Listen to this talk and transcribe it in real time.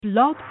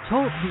Blog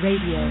Talk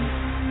Radio.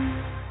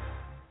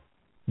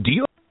 Do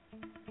you?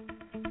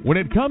 When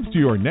it comes to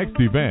your next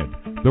event,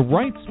 the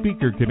right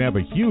speaker can have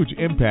a huge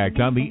impact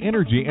on the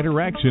energy,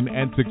 interaction,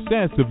 and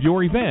success of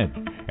your event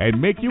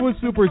and make you a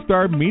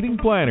superstar meeting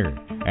planner.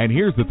 And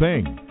here's the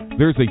thing.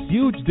 There's a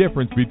huge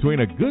difference between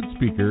a good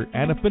speaker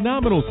and a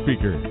phenomenal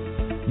speaker.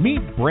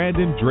 Meet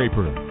Brandon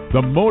Draper,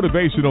 the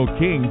motivational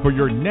king for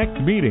your next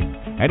meeting,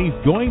 and he's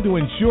going to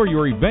ensure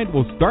your event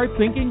will start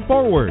thinking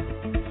forward.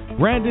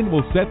 Brandon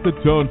will set the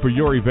tone for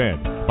your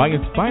event by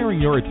inspiring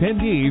your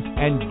attendees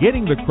and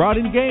getting the crowd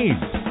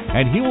engaged.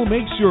 And he will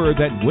make sure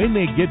that when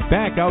they get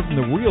back out in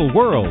the real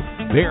world,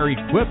 they are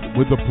equipped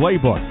with the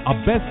playbook, a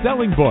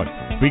best-selling book,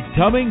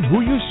 Becoming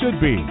Who You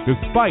Should Be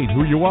Despite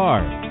Who You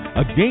Are,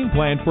 a game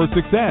plan for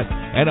success,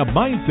 and a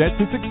mindset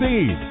to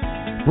succeed.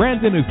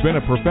 Brandon has been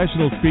a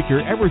professional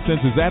speaker ever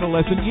since his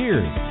adolescent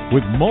years,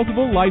 with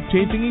multiple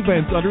life-changing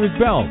events under his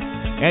belt.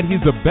 And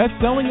he's a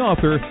best-selling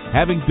author,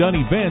 having done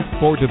events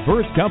for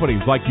diverse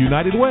companies like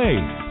United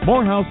Way,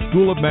 Morehouse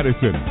School of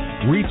Medicine,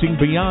 Reaching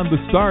Beyond the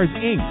Stars,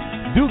 Inc.,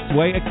 Duke's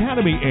Way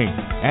Academy, Inc.,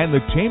 and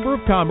the Chamber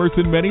of Commerce,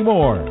 and many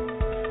more.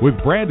 With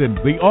Brandon,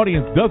 the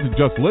audience doesn't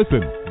just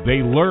listen,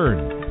 they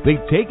learn.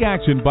 They take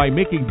action by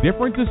making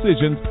different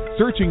decisions,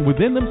 searching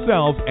within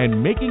themselves,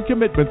 and making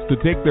commitments to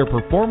take their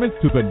performance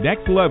to the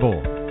next level.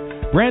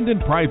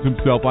 Brandon prides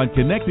himself on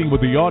connecting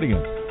with the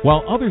audience, while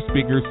other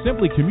speakers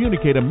simply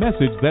communicate a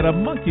message that a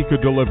monkey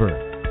could deliver.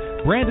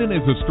 Brandon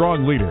is a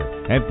strong leader,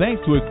 and thanks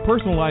to his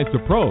personalized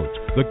approach,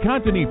 the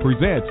content he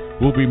presents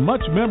will be much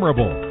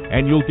memorable,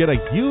 and you'll get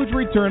a huge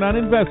return on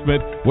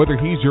investment whether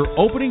he's your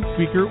opening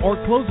speaker or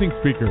closing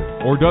speaker,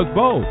 or does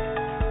both.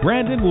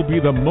 Brandon will be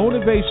the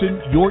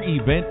motivation your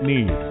event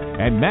needs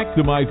and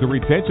maximize the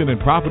retention and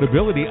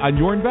profitability on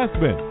your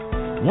investment.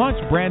 Watch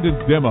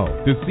Brandon's demo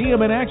to see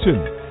him in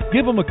action.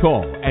 Give him a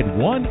call at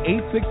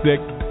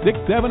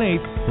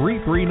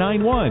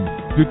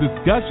 1-866-678-3391 to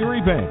discuss your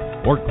event,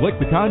 or click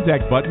the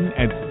contact button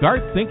and start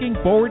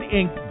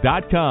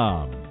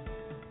thinkingforwardinc.com.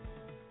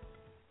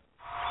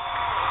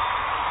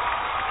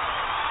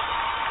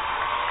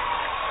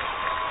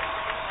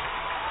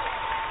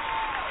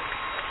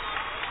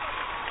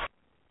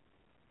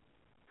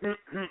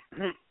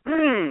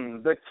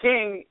 The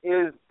King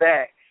is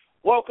back.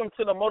 Welcome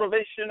to the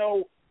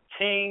Motivational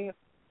King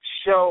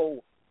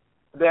Show.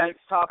 The next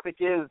topic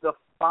is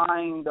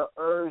Defying the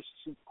Urge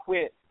to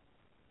Quit.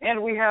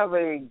 And we have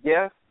a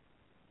guest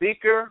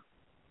speaker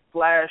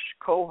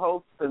 /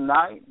 co-host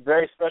tonight,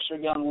 very special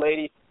young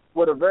lady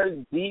with a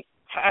very deep,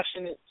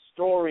 passionate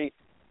story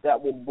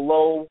that will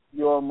blow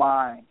your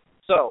mind.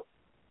 So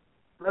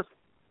let's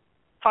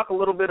talk a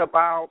little bit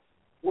about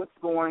what's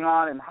going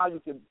on and how you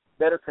can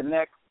better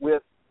connect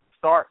with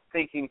Start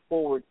Thinking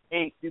Forward,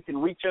 Inc. You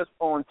can reach us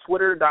on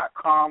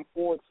twitter.com /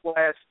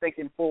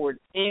 Thinking Forward,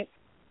 Inc.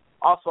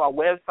 Also, our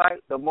website,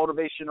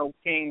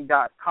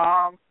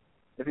 themotivationalking.com.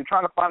 If you're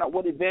trying to find out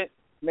what event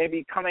may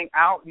be coming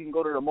out, you can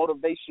go to the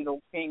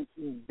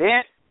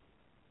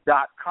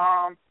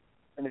motivationalkingevent.com.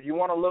 And if you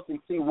want to look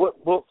and see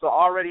what books are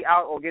already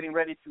out or getting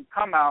ready to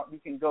come out, you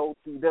can go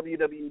to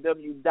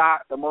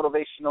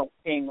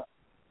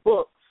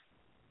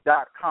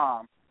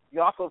www.themotivationalkingbooks.com.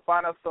 You also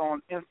find us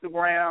on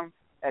Instagram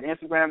at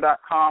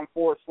instagram.com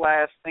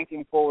 /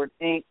 Thinking Forward,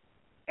 Inc.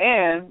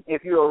 And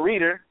if you're a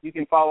reader, you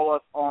can follow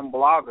us on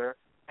Blogger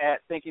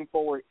at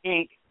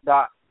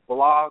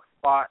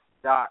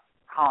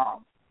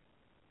thinkingforwardinc.blogspot.com.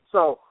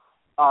 So,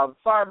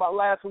 sorry about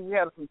last week. We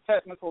had some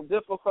technical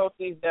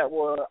difficulties that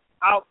were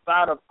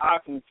outside of our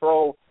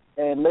control.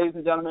 And ladies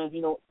and gentlemen, if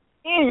you know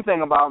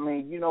anything about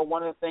me, you know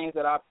one of the things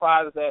that I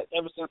pride is that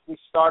ever since we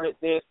started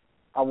this,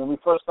 when we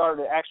first started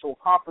the actual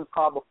conference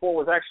call before it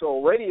was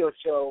actual radio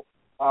show,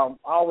 I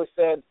always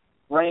said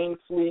rain,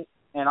 sleet,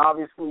 and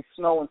obviously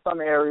snow in some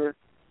areas,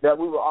 that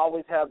we will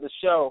always have the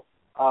show.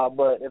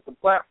 But if the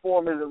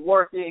platform isn't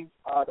working,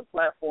 the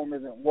platform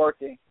isn't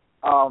working.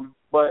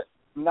 But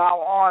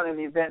now on, in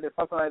the event that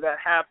something like that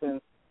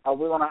happens,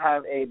 we're going to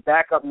have a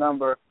backup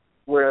number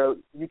where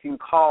you can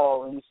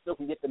call and you still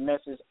can get the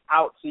message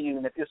out to you.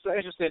 And if you're so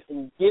interested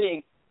in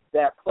getting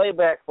that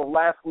playback from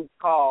last week's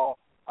call,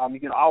 you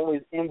can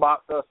always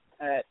inbox us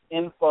at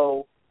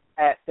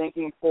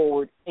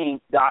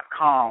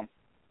info@thinkingforwardinc.com.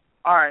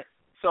 All right.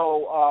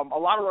 So a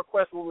lot of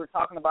requests we were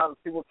talking about is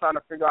people trying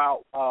to figure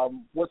out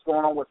what's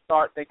going on with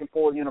Start Thinking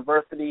Forward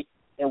University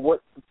and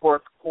what the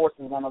first course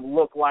is going to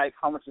look like,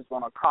 how much it's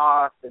going to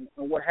cost, and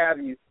what have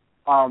you.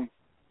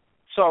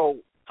 So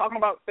talking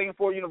about Thinking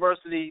Forward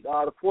University,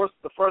 the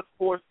first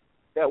course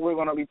that we're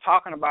going to be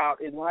talking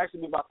about is going to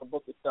actually be about the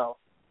book itself,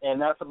 and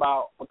that's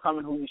about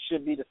becoming who you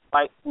should be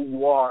despite who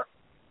you are,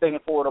 Thinking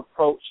Forward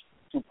approach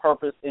to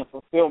purpose and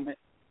fulfillment.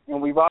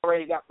 And we've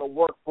already got the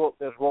workbook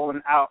that's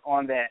rolling out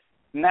on that.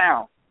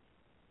 Now,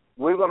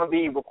 we're going to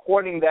be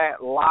recording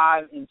that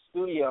live in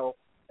studio,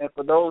 and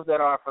for those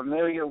that are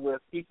familiar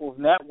with People's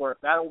Network,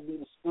 that will be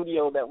the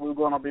studio that we're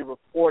going to be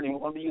recording. We're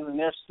going to be using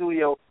their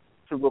studio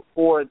to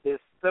record this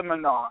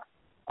seminar.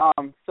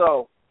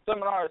 So,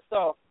 seminar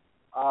itself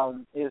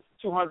is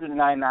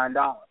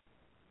 $299.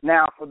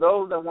 Now, for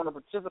those that want to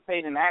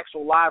participate in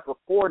actual live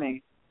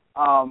recording,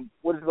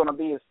 what it's going to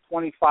be is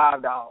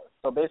 $25.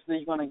 So basically,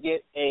 you're going to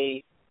get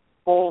a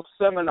full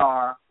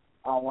seminar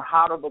on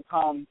how to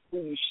become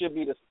who you should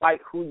be despite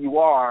who you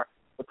are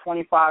for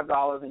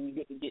 $25, and you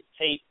get to get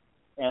taped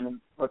and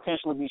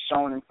potentially be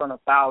shown in front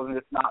of thousands,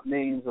 if not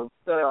millions, of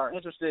that are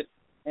interested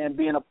in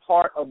being a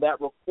part of that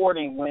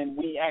recording when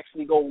we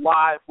actually go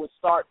live with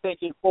Start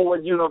Thinking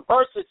Forward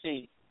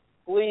University.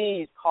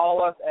 Please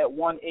call us at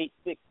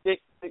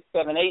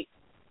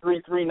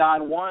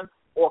 1-866-678-3391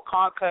 or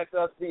contact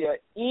us via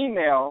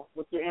email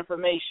with your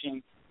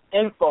information,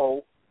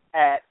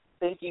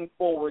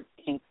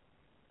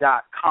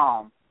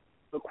 info@thinkingforwardinc.com.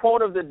 The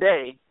quote of the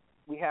day,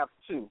 we have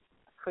two.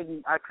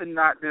 I could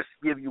not just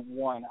give you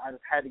one. I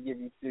just had to give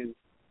you two.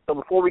 So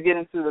before we get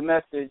into the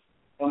message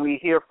and we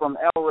hear from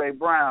L. Ray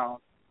Brown,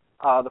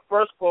 the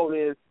first quote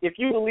is, if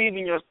you believe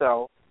in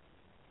yourself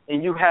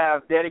and you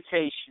have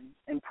dedication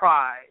and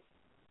pride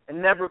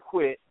and never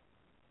quit,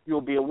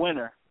 you'll be a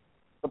winner.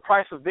 The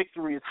price of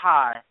victory is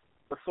high,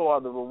 but so are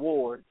the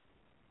rewards.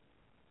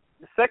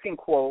 The second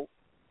quote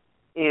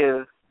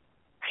is,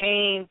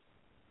 pain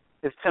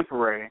is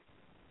temporary.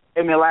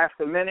 It may last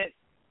a minute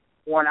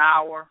or an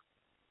hour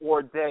or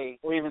a day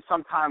or even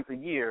sometimes a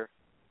year,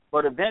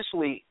 but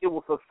eventually it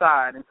will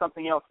subside and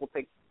something else will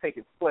take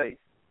its place.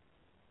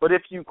 But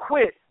if you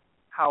quit,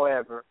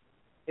 however,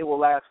 it will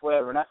last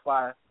forever, and that's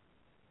by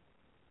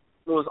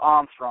Louis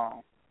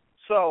Armstrong.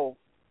 So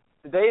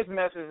today's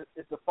message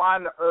is to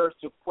find the urge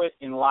to quit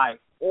in life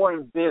or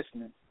in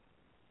business.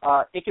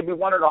 It can be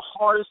one of the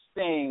hardest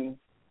things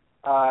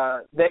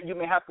that you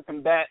may have to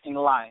combat in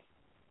life,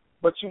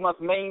 but you must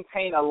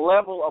maintain a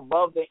level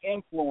above the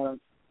influence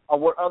of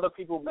what other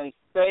people may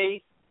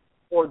say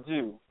or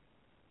do.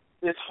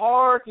 It's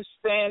hard to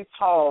stand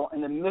tall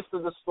in the midst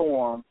of the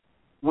storm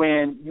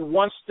when you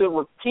once stood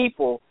with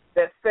people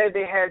that said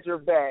they had your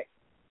back,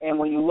 and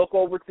when you look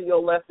over to your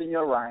left and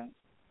your right,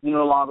 you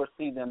no longer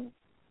see them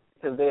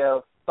because they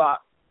have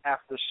sought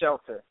after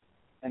shelter,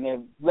 and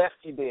they've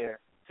left you there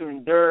to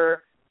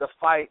endure the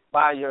fight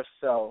by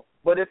yourself.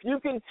 But if you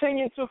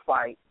continue to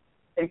fight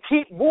and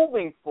keep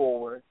moving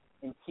forward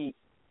and keep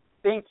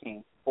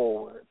thinking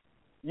forward,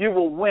 you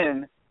will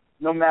win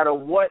no matter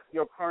what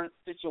your current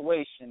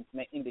situations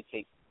may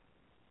indicate.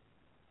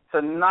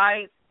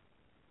 Tonight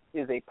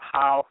is a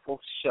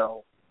powerful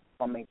show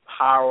from a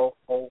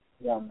powerful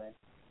woman.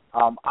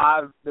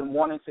 I've been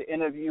wanting to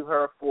interview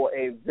her for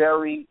a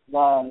very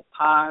long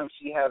time.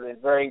 She has a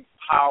very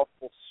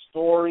powerful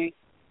story.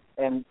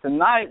 And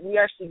tonight we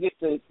actually get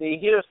to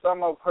hear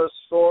some of her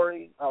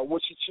story,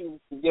 what she chooses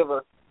to give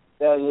us,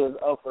 that is,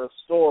 of her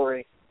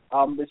story.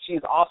 But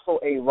she's also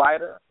a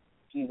writer.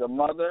 She's a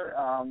mother,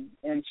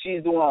 and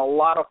she's doing a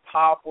lot of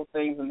powerful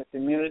things in the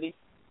community.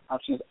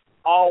 She's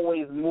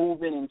always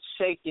moving and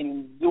shaking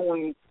and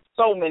doing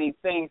so many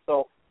things.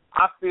 So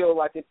I feel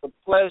like it's a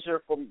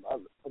pleasure for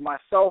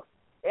myself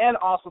and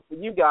also for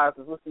you guys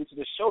who's listening to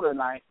the show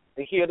tonight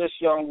to hear this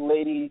young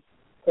lady's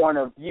point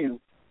of view.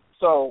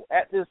 So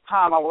at this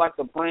time, I would like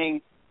to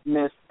bring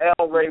Miss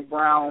L. Ray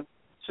Brown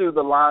to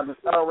the line. Miss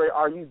L. Ray,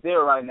 are you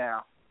there right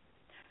now?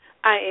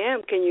 I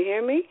am. Can you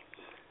hear me?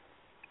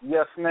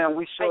 Yes, ma'am,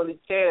 we surely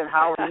can.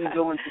 How are you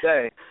doing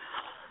today?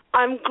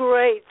 I'm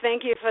great.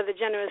 Thank you for the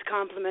generous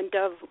compliment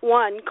of,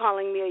 one,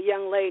 calling me a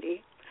young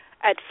lady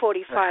at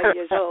 45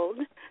 years old.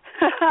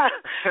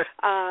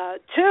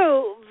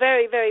 Two,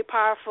 very, very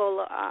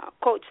powerful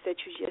quotes that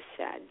you just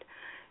said.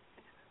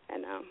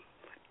 And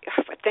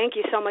thank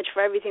you so much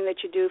for everything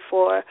that you do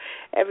for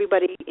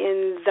everybody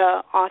in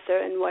the author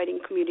and writing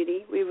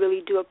community. We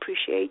really do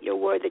appreciate your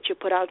word that you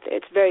put out there.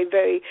 It's very,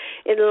 very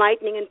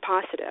enlightening and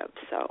positive.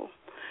 So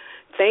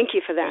thank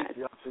you for that.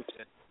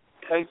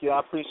 Thank you. I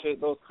appreciate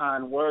those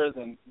kind words.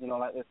 And,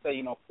 like they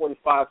say,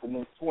 45 to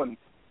mid 20.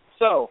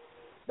 So,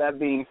 that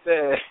being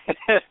said,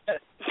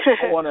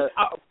 I want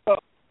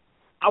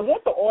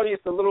the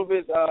audience a little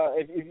bit,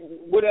 if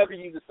whatever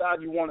you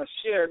decide you want to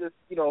share, this,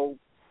 you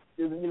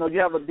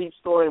have a deep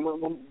story, and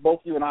both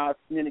you and I have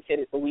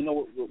communicated, so we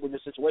know what the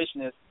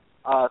situation is.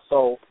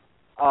 So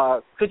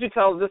could you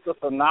tell us just a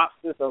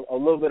synopsis, a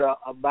little bit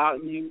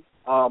about you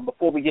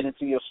before we get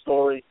into your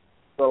story,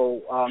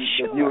 so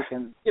Sure. the viewers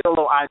can get a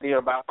little idea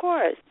about? Of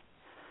course.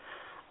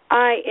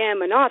 I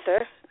am an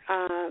author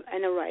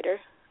and a writer.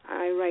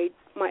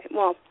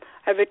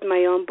 I've written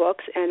my own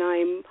books, and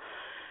I'm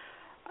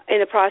in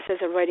the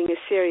process of writing a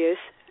series.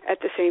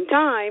 At the same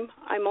time,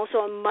 I'm also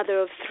a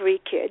mother of 3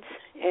 kids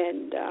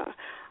and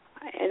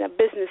a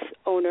business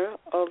owner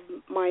of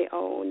my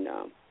own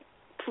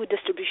food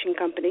distribution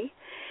company.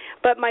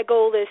 But my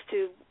goal is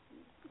to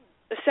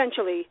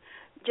essentially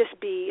just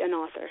be an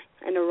author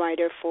and a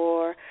writer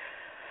for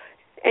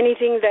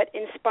anything that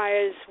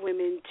inspires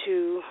women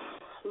to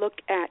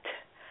look at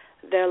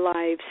their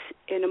lives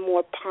in a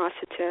more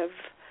positive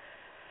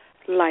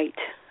light.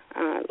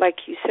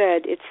 Like you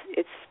said,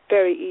 it's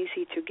very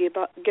easy to give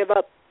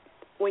up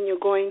when you're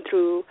going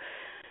through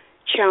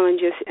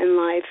challenges in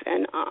life,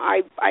 and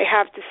I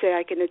have to say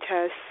I can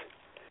attest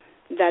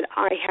that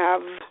I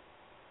have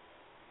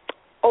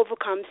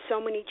overcome so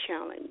many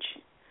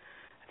challenges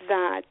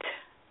that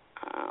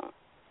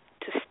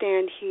to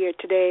stand here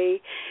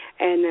today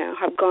and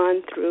have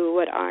gone through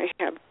what I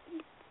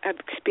have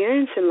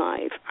experienced in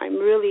life, I'm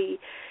really,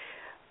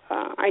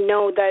 I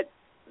know that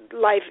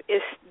life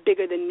is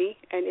bigger than me,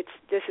 and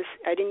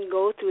I didn't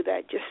go through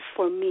that just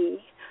for me.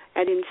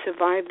 I didn't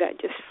survive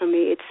that just for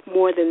me. It's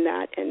more than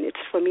that, and it's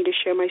for me to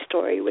share my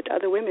story with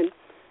other women.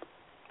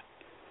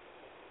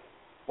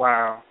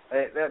 Wow,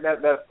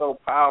 that's so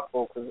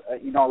powerful because,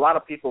 a lot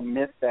of people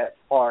miss that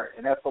part,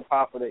 and that's so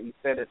powerful that you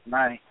said it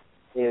tonight,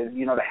 is,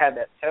 to have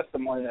that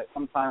testimony that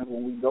sometimes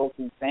when we go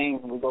through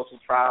things, when we go through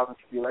trials and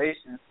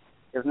tribulations,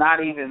 it's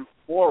not even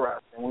for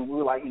us. And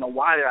we're like,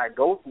 why did I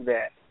go through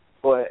that?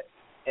 But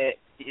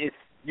it's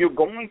you're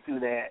going through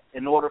that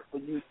in order for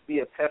you to be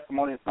a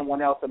testimony to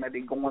someone else that may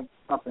be going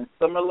through something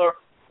similar,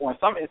 or in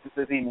some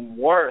instances even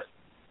worse.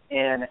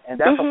 And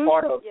that's a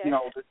part of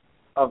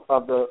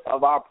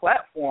of our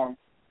platform.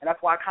 And that's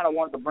why I kind of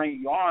wanted to bring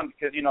you on,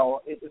 because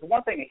it's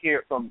one thing to hear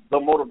it from the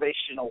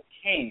motivational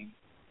king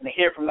and to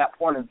hear it from that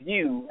point of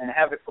view and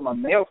have it from a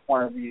male's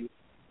point of view,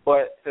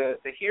 but to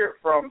hear it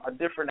from a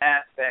different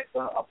aspect,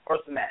 a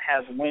person that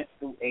has went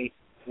through a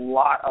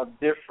lot of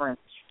different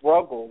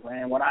struggles.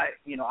 And when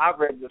I've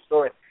read your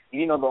story,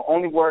 the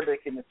only word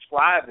that can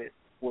describe it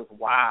was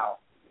wow.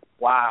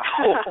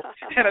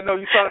 And I know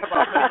you talked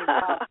about many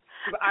times.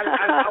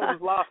 I was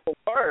lost for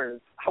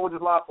words.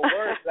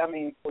 I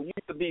mean, for you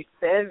to be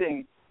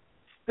standing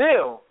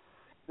still,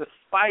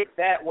 despite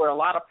that, where a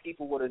lot of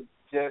people would have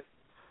just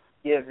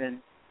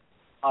given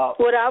up.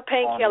 Without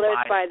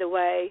painkillers, by the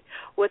way,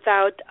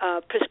 without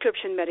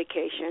prescription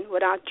medication,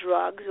 without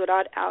drugs,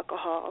 without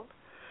alcohol,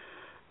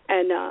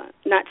 and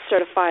not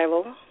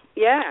certifiable.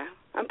 Yeah,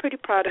 I'm pretty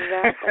proud of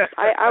that.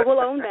 I will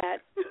own that.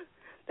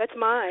 That's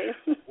mine.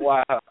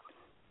 Wow.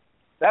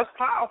 That's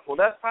powerful.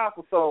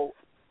 So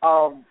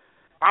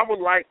I would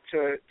like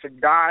to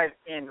dive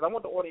in, because I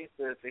want the audience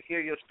to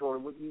hear your story,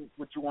 what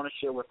you want to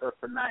share with us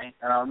tonight.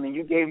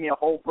 You gave me a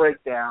whole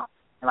breakdown,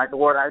 and like the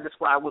word I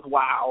described was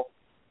wow.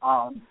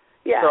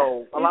 Yeah.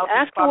 So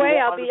ask away.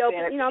 I'll be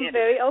open. I'm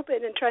very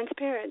open and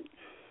transparent.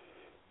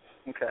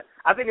 Okay.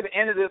 I think at the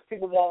end of this,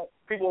 people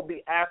will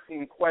be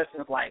asking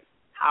questions like,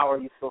 "How are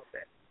you still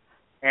fit?"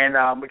 And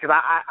because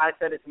I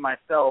said it to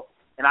myself,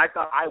 and I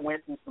thought I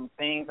went through some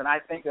things, and I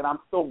think that I'm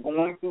still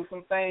going through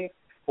some things.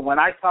 But when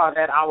I saw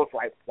that, I was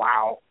like,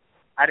 wow.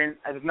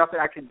 There's nothing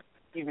I could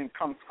even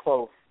come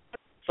close.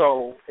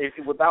 So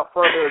without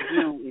further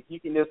ado, if you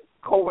can just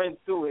go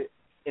into it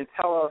and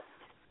tell us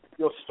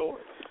your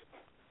story.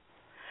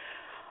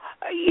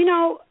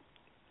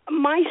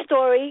 My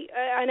story,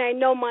 and I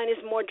know mine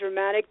is more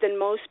dramatic than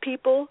most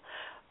people,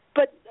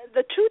 but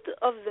the truth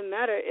of the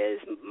matter is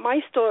my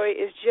story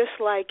is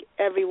just like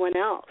everyone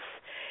else.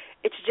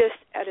 It's just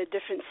at a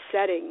different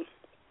setting.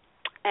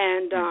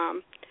 And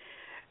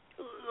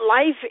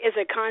life is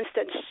a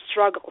constant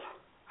struggle.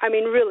 I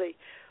mean, really.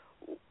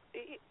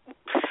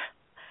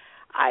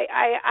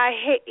 I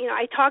hate,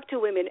 I talk to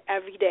women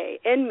every day,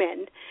 and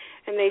men,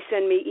 and they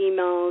send me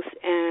emails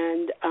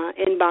and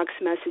inbox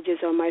messages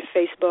on my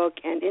Facebook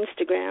and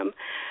Instagram,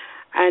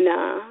 and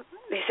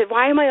they said,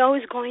 why am I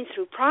always going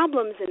through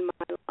problems in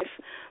my life?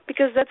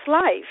 Because that's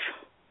life.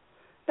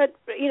 But,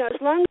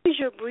 as long as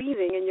you're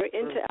breathing and you're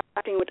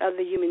interacting with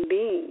other human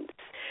beings,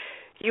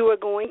 you are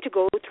going to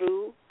go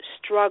through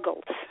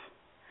struggles.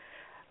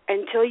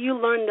 Until you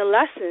learn the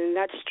lesson,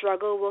 that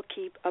struggle will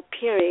keep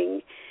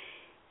appearing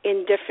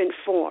in different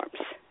forms.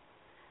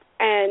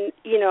 And,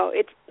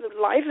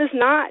 life is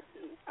not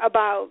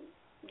about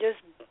just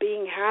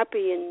being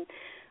happy and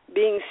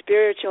being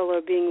spiritual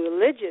or being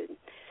religious.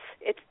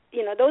 It's,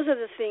 those are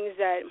the things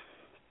that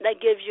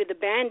gives you the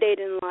Band-Aid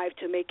in life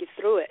to make it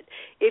through it,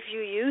 if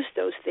you use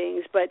those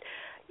things. But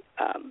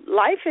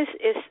life is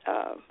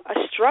a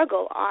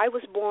struggle. I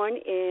was born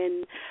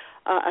in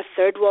a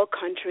third world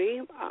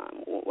country.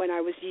 When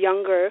I was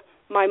younger,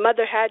 my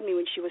mother had me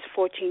when she was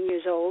 14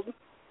 years old,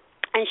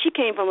 and she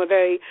came from a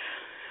very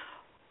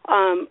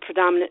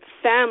predominant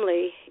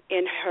family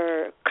in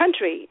her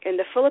country, in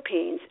the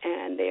Philippines,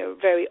 and they are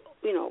very,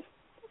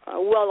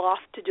 well-off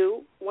to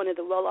do, one of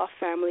the well-off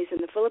families in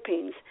the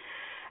Philippines.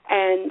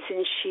 And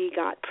since she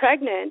got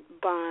pregnant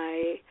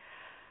by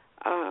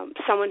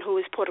someone who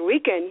was Puerto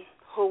Rican,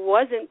 who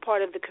wasn't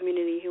part of the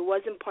community, who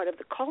wasn't part of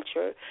the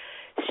culture,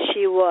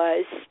 she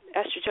was,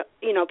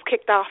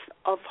 kicked off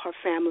of her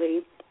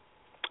family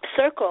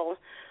circle,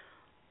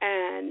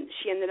 and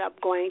she ended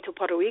up going to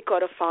Puerto Rico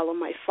to follow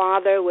my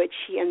father, which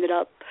he ended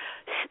up,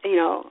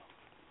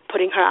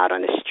 putting her out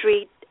on the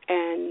street,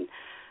 and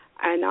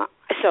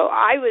so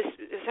I was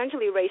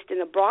essentially raised in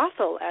a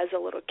brothel as a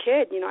little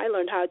kid. I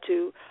learned how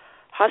to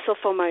hustle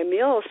for my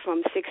meals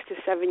from 6 to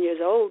 7 years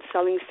old,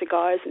 selling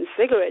cigars and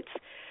cigarettes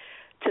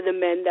to the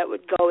men that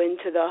would go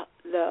into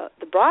the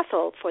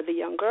brothel for the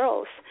young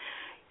girls.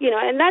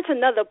 And that's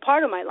another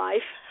part of my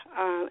life.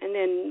 And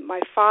then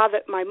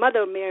my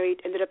mother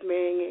ended up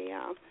marrying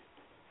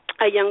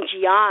a young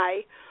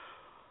GI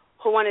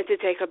who wanted to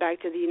take her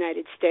back to the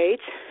United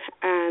States,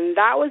 and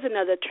that was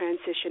another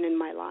transition in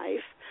my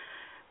life.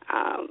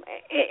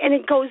 And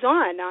it goes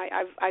on.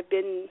 I've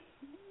been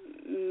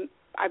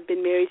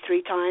married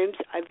 3 times.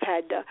 I've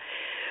had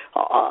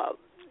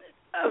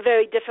a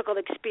very difficult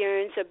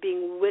experience of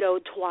being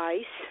widowed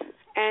twice,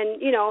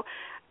 and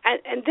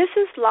and this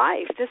is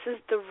life. This is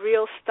the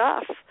real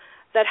stuff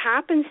that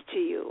happens to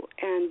you.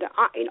 And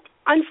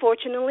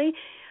unfortunately,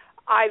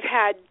 I've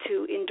had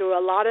to endure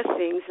a lot of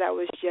things that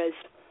was just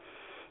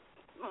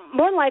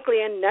more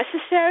likely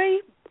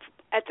unnecessary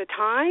at the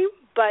time.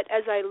 But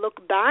as I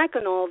look back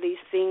on all these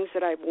things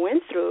that I've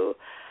went through,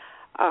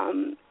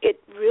 it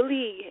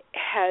really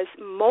has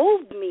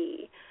molded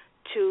me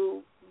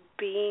to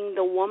being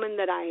the woman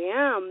that I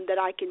am, that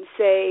I can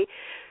say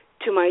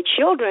to my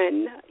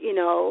children,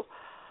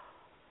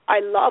 I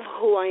love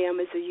who I am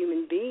as a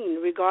human being,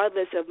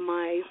 regardless of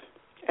my,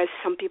 as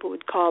some people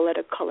would call it,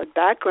 a colored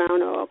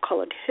background or a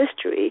colored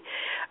history.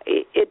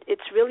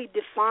 It's really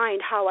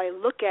defined how I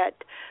look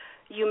at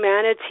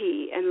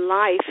humanity and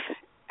life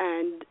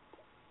and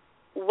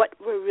what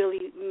we're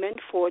really meant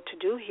for to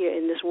do here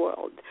in this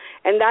world.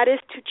 And that is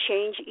to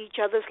change each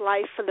other's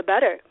life for the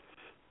better.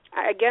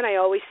 Again, I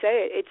always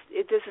say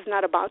this is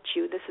not about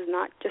you. This is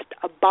not just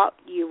about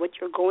you. What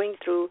you're going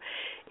through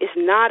is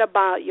not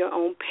about your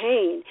own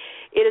pain.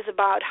 It is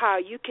about how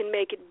you can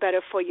make it better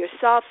for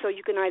yourself, so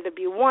you can either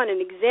be 1, an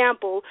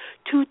example,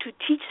 2, to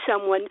teach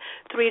someone,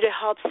 3, to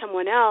help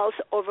someone else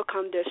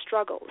overcome their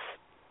struggles.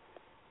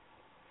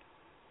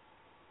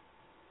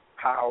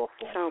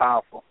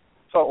 Powerful.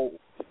 So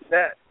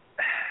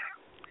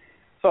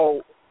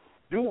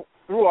through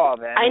all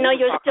that, I know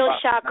you're still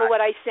shocked at what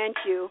I sent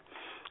you.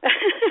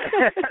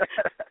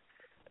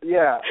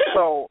 Yeah.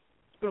 So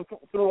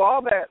through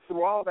all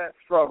that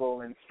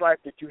struggle and strife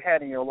that you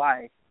had in your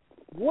life,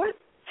 what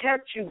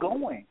kept you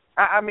going?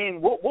 I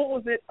mean, what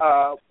was it?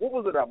 What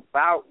was it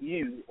about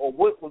you, or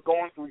what was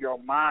going through your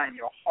mind,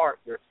 your heart,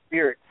 your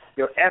spirit,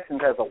 your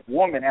essence as a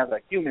woman, as a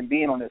human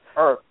being on this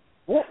earth?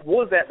 What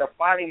was that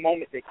defining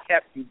moment that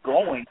kept you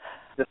going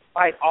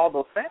despite all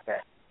those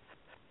setbacks?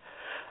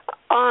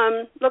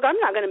 Look, I'm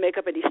not going to make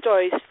up any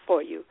stories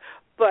for you,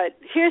 but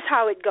here's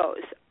how it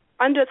goes.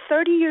 Under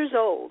 30 years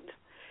old,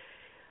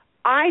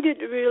 I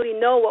didn't really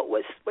know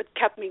what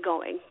kept me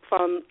going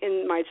from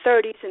in my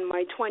 30s, in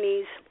my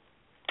 20s,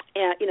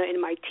 and,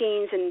 in my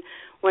teens, and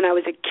when I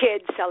was a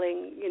kid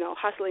selling,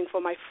 hustling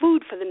for my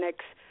food for the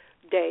next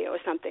day or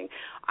something.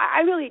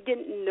 I really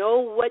didn't know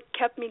what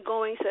kept me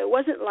going, so it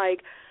wasn't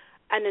like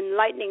an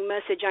enlightening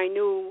message. I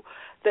knew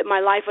that my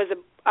life was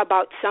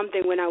about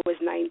something when I was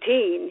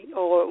 19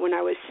 or when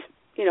I was,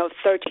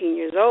 13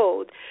 years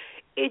old.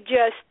 It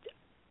just,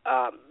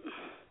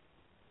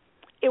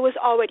 it was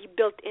already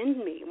built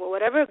in me. Well,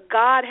 whatever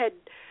God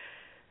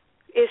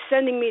is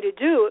sending me to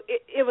do,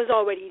 it was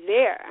already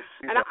there.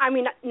 And I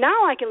mean,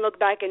 now I can look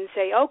back and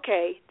say,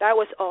 okay, that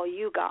was all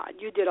you, God.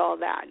 You did all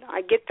that.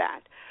 I get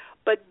that.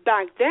 But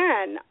back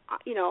then,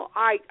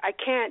 I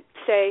can't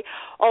say,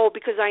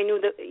 because I knew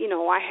that,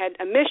 I had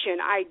a mission.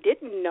 I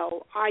didn't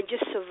know. I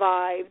just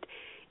survived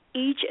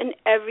each and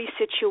every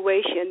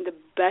situation the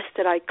best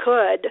that I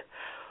could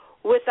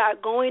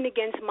without going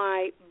against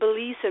my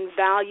beliefs and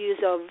values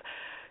of,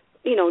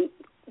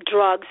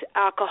 drugs,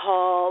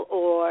 alcohol,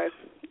 or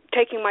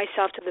taking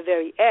myself to the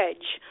very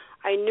edge.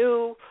 I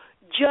knew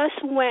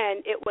just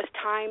when it was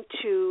time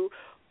to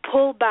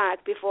pull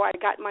back before I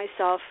got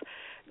myself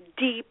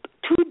too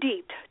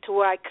deep to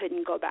where I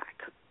couldn't go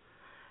back.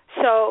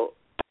 So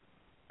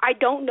I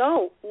don't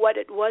know what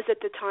it was at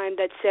the time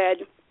that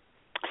said,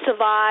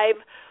 survive,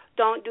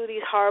 don't do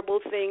these horrible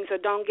things, or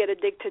don't get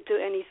addicted to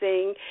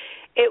anything.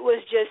 It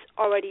was just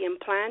already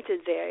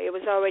implanted there. It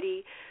was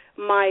already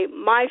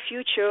my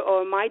future,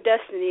 or my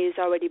destiny has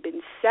already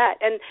been set.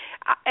 And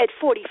at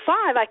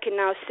 45, I can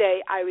now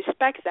say I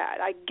respect that.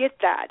 I get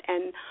that,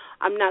 and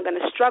I'm not going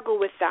to struggle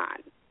with that.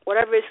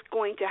 Whatever is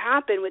going to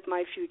happen with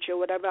my future,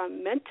 whatever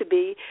I'm meant to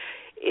be,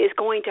 is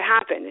going to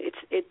happen.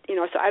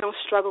 So I don't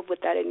struggle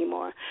with that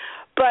anymore.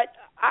 But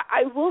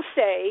I will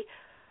say,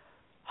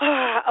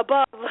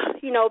 above,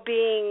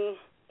 being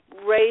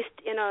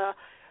raised in a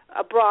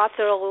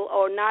brothel,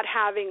 or not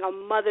having a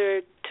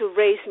mother to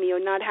raise me, or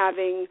not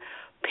having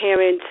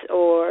parents,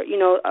 or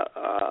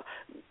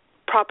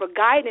proper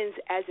guidance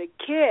as a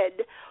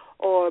kid,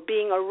 or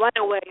being a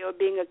runaway, or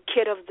being a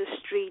kid of the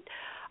street,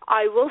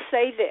 I will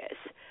say this.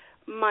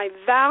 My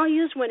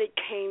values when it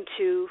came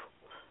to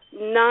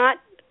not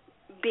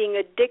being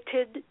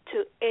addicted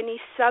to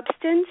any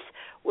substance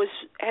was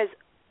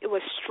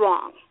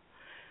strong.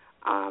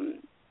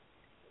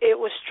 It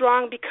was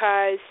strong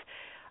because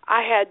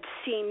I had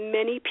seen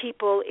many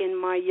people in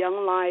my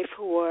young life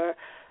who were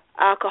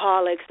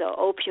alcoholics, the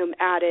opium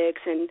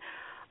addicts, and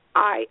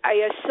I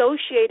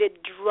associated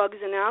drugs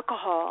and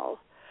alcohol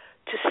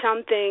to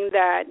something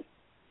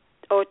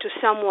or to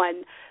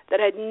someone that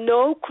had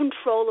no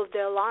control of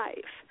their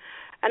life.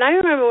 And I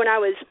remember when I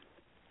was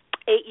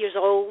 8 years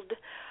old,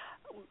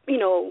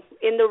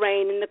 in the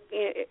rain,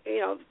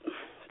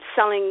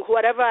 selling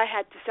whatever I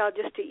had to sell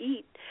just to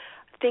eat,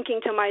 thinking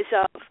to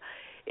myself,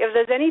 if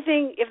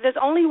there's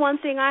only one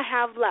thing I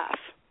have left,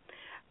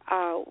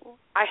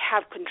 I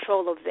have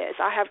control of this.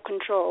 I have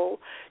control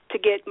to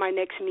get my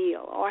next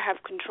meal, or I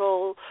have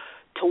control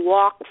to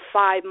walk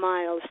 5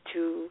 miles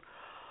to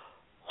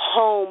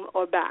home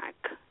or back.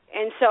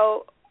 And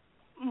so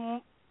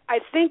I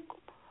think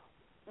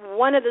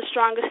one of the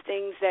strongest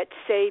things that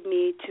saved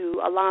me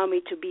to allow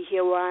me to be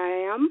here where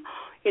I am,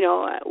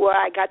 where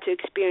I got to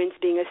experience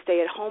being a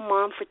stay-at-home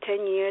mom for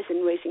 10 years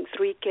and raising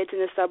 3 kids in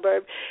the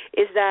suburb,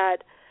 is that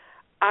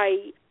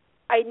I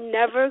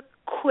never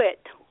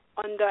quit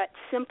on that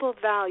simple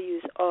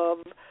values of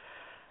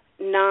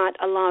not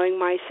allowing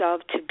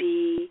myself to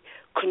be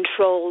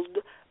controlled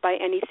by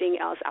anything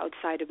else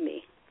outside of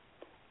me.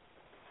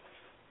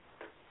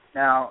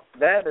 Now,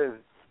 that is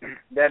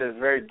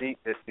very deep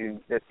that you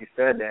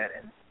said that,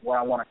 and what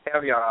I want to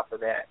caveat off of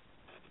that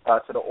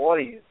to the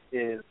audience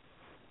is,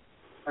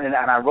 and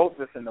I wrote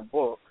this in the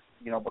book,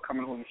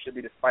 Becoming Who You Should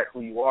Be Despite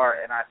Who You Are,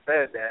 and I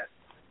said that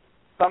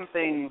some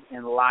things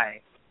in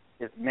life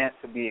is meant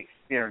to be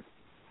experienced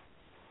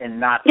and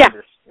not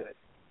understood.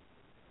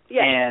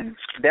 Yeah. And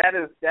that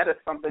is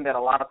something that a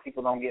lot of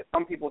people don't get.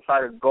 Some people try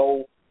to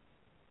go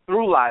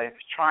through life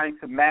trying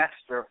to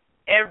master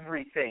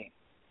everything,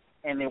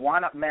 and they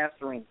wind up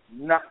mastering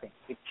nothing.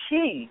 The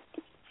key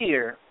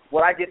here,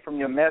 what I get from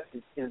your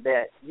message, is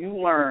that you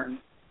learn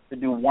to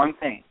do one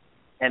thing.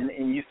 And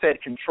you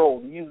said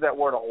control. You use that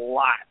word a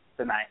lot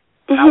tonight.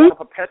 Mm-hmm. I want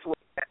to perpetuate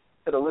that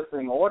to the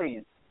listening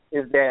audience,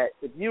 is that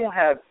if you don't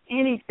have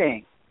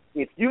anything,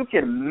 if you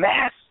can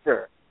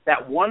master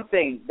that one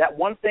thing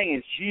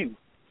is you.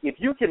 If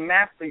you can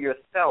master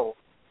yourself,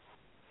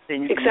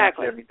 then you can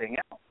master everything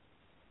else.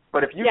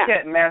 But if you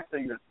can't master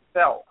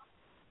yourself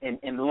and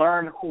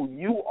learn who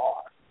you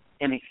are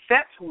and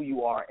accept who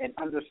you are and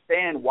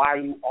understand why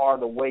you are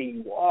the way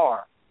you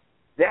are,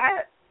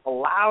 that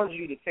allows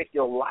you to take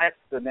your life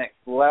to the next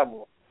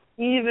level.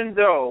 Even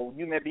though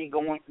you may be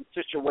going through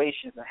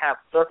situations and have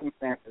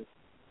circumstances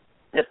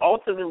that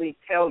ultimately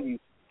tell you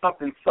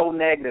something so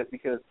negative,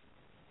 because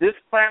this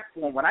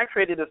platform, when I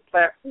created this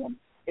platform,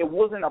 it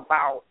wasn't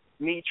about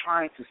me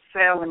trying to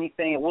sell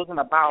anything. It wasn't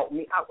about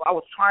me. I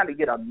was trying to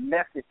get a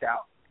message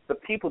out to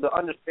people to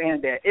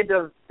understand that it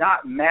does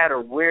not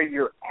matter where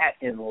you're at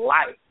in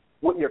life,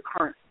 what your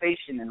current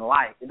station in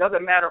life. It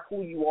doesn't matter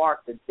who you are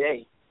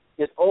today.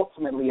 It's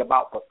ultimately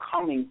about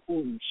becoming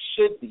who you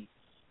should be,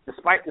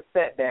 despite the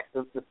setbacks,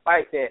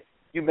 despite that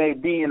you may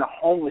be in a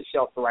homeless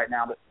shelter right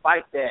now,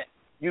 despite that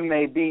you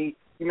may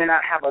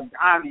not have a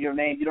dime to your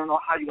name. You don't know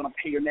how you're going to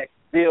pay your next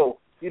bill.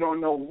 You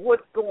don't know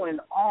what's going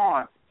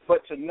on.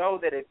 But to know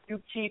that if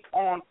you keep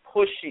on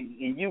pushing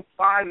and you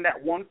find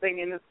that one thing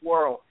in this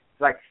world,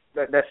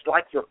 that's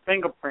like your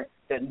fingerprint,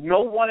 that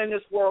no one in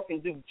this world can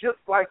do just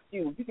like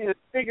you. You can just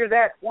figure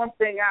that one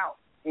thing out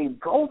and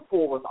go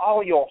for it with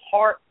all your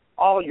heart,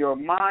 all your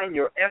mind,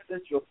 your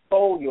essence, your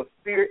soul, your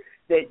spirit,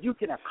 that you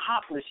can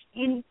accomplish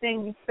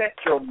anything you set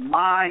your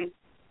mind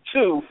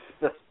to,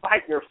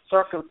 despite your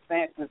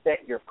circumstances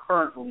that you're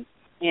currently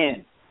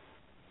in.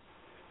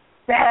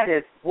 That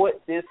is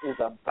what this is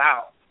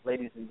about,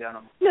 ladies and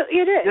gentlemen. No,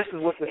 it is. This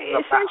is what this is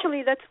about.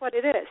 Essentially, that's what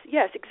it is.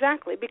 Yes,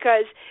 exactly.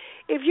 Because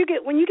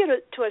when you get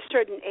to a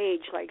certain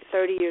age, like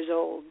 30 years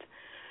old,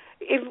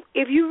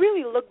 if you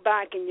really look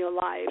back in your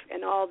life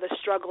and all the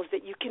struggles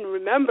that you can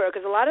remember,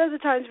 because a lot of the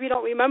times we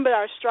don't remember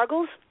our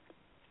struggles,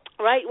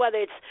 right? Whether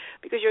it's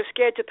because you're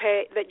scared to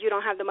pay, that you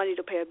don't have the money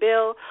to pay a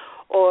bill,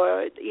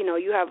 or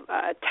you have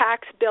a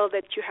tax bill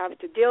that you have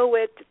to deal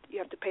with, you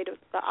have to pay the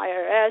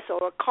IRS,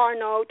 or a car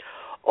note,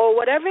 or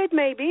whatever it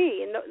may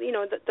be, and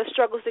the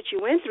struggles that you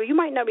went through. You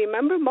might not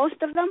remember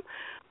most of them,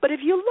 but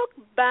if you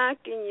look back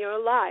in your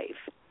life,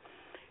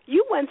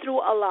 you went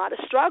through a lot of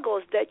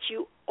struggles that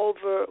you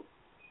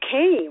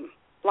overcame.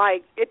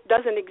 Like, it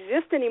doesn't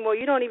exist anymore.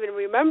 You don't even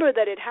remember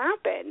that it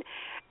happened.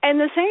 And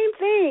the same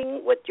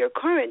thing with your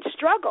current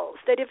struggles,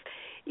 that if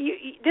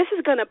this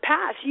is going to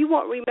pass, you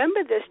won't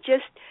remember this.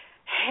 Just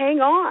hang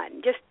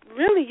on.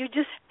 You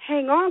just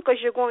hang on, because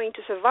you're going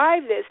to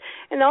survive this.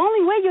 And the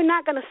only way you're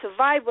not going to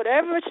survive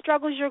whatever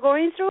struggles you're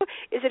going through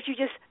is if you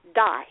just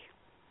die.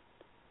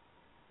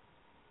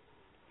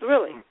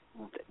 Really.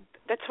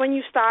 That's when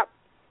you stop.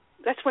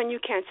 That's when you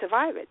can't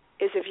survive it,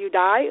 is if you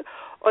die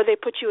or they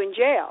put you in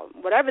jail,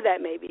 whatever that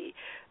may be.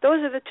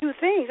 Those are the two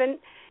things. And,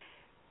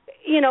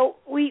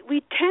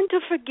 we tend to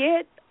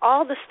forget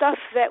all the stuff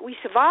that we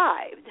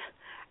survived,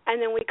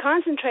 and then we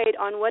concentrate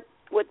on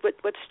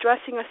what's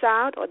stressing us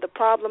out, or the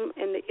problem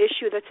and the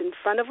issue that's in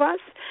front of us,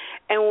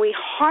 and we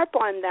harp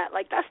on that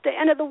like that's the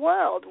end of the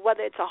world,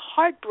 whether it's a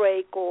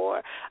heartbreak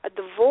or a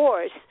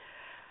divorce,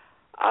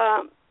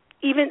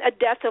 even a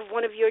death of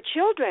one of your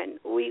children.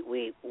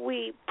 We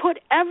put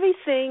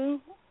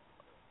everything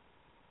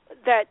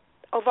that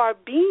of our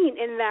being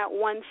in that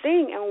one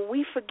thing, and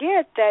we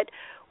forget that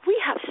we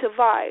have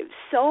survived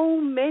so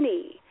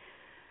many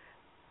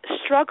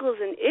struggles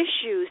and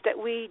issues that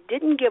we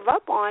didn't give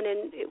up on,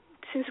 and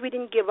since we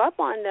didn't give up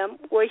on them,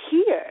 we're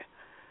here.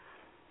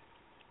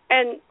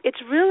 And it's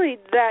really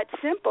that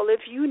simple.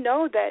 If you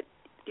know that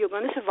you're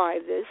going to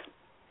survive this,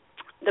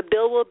 the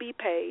bill will be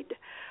paid,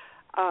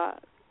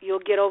 You'll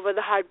get over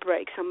the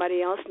heartbreak.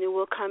 Somebody else new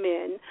will come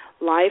in.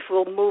 Life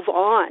will move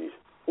on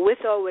with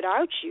or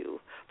without you,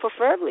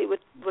 preferably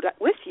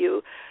with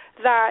you,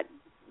 that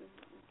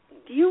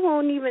you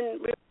won't even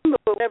remember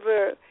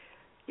whatever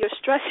you're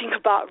stressing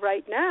about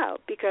right now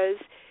because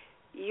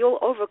you'll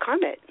overcome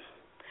it.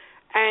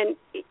 And,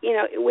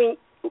 when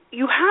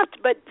you have to,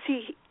 but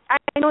see,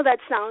 I know that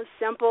sounds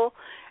simple.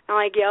 I'm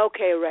like, yeah,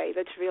 okay, Ray,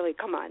 that's really,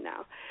 come on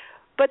now.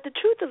 But the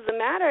truth of the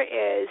matter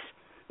is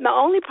the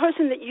only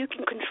person that you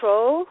can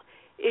control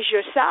is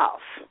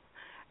yourself.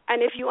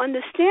 And if you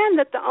understand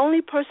that the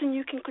only person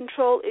you can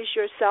control is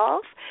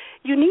yourself,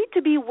 you need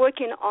to be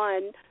working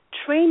on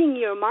training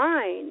your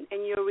mind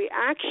and your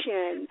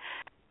reaction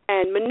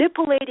and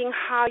manipulating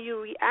how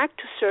you react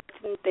to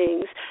certain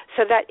things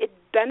so that it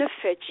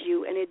benefits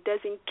you and it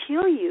doesn't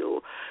kill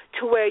you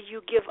to where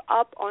you give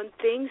up on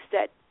things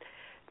that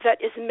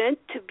is meant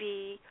to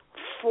be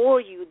for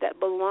you, that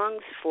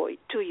belongs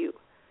to you.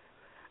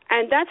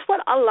 And that's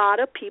what a lot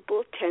of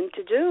people tend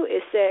to do,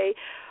 is say,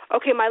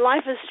 okay, my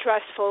life is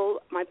stressful,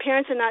 my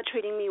parents are not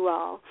treating me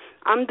well,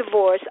 I'm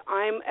divorced,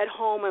 I'm at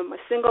home, I'm a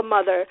single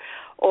mother,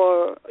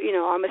 or,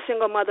 I'm a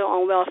single mother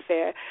on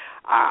welfare,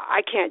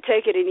 I can't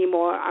take it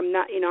anymore, I'm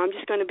not, I'm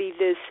just going to be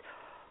this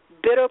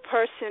bitter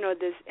person or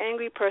this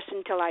angry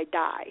person till I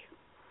die.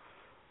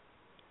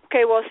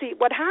 Okay, well, see,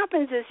 what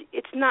happens is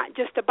it's not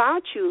just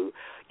about you.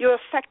 You're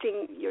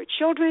affecting your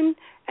children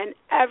and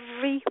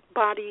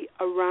everybody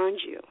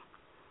around you.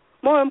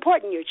 More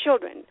important, your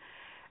children.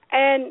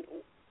 And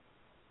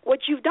what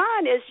you've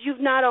done is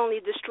you've not only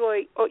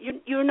destroyed, or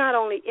you're not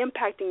only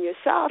impacting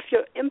yourself,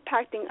 you're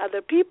impacting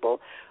other people,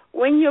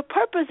 when your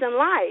purpose in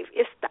life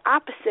is the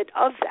opposite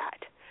of that.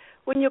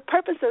 When your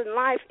purpose in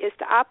life is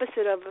the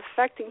opposite of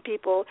affecting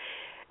people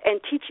and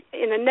teach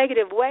in a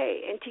negative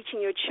way and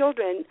teaching your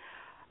children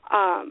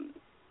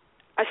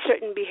a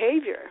certain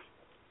behavior.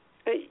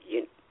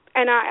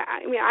 And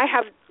I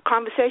have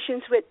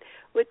conversations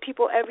with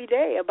people every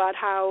day about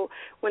how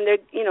when they're,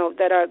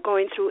 that are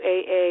going through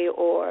AA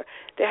or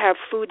they have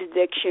food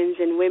addictions,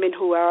 and women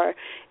who are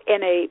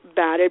in a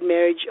battered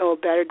marriage or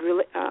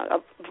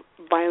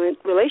violent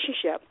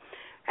relationship.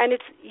 And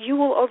you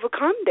will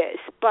overcome this,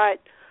 but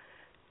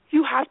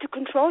you have to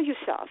control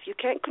yourself. You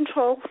can't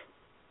control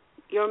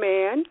your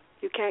man.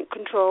 You can't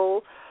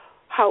control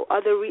how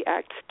other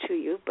reacts to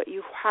you, but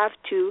you have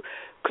to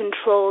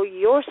control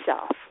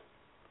yourself.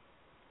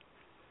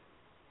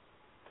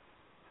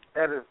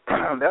 That's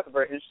a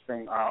very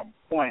interesting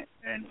point.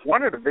 And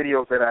one of the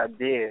videos that I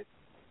did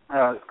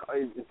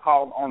is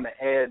called On the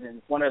Edge,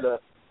 and one of the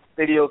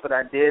videos that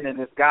I did, and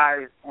this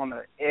guy is on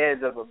the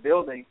edge of a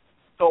building.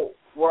 So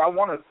what I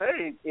want to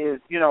say is,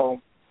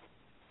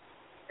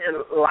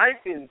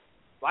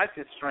 life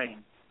is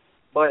strange,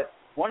 but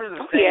one of the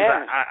things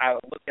I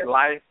look at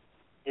life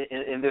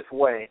in this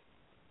way.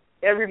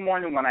 Every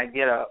morning when I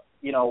get up,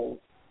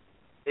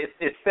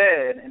 it's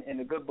said in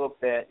the good book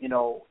that,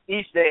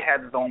 each day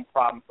has its own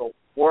problem. So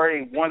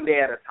worry one day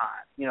at a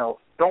time.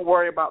 Don't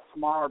worry about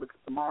tomorrow because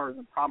tomorrow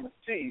isn't promised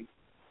to you.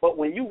 But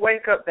when you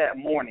wake up that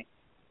morning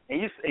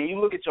and you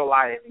look at your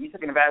life and you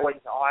take an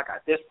evaluation, you say, I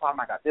got this problem,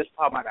 I got this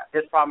problem, I got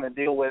this problem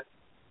to deal with.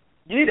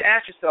 You need to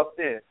ask yourself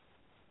this.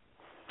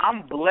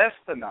 I'm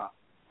blessed enough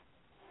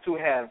to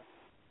have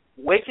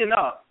waken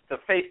up to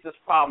face this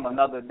problem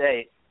another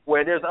day,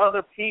 where there's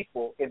other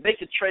people, if they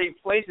could trade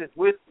places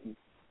with me,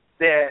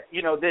 that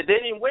that they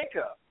didn't wake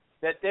up,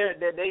 that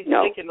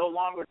they can no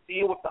longer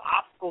deal with the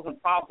obstacles and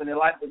problems in their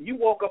life, but you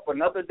woke up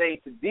another day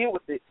to deal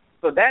with it.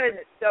 So that in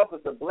itself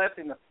is a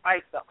blessing,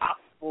 despite the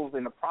obstacles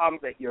and the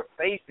problems that you're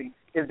facing,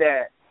 is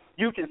that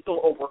you can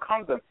still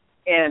overcome them.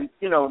 And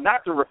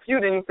not to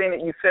refute anything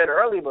that you said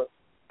earlier, but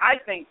I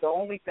think the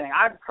only thing,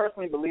 I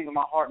personally believe in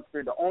my heart and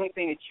spirit, the only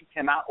thing that you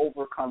cannot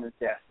overcome is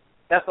death.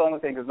 That's the only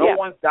thing, because no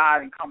one's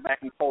died and come back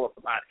and told us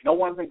about it. No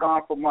one's been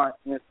gone for months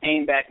and just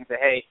came back and said,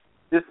 hey,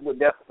 this is what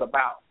death is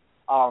about.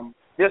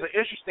 There's an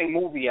interesting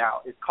movie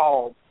out. It's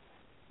called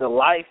The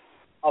Life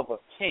of a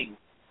King.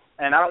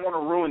 And I don't want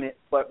to ruin it,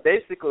 but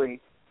basically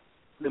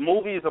the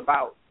movie is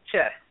about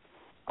chess,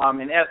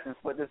 in essence.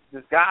 But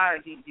this guy,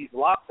 he's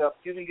locked up,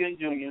 Cuban Gooding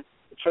Jr.,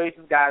 the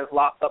Tracy's guy is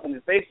locked up, and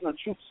it's based on a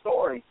true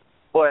story.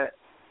 But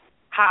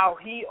how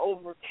he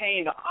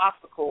overcame the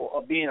obstacle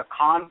of being a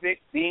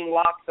convict, being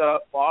locked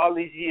up for all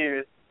these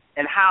years,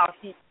 and how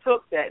he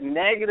took that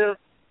negative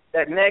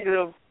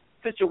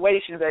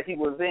situation that he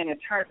was in and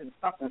turned it into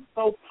something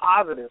so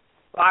positive.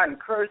 So I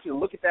encourage you to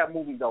look at that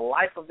movie, The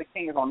Life of the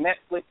King. Is on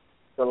Netflix,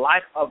 The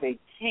Life of a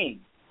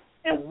King.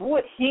 And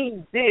what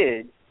he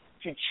did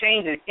to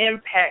change and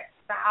impact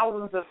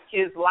thousands of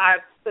kids'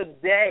 lives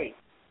today.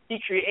 He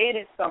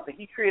created something.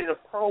 He created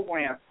a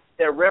program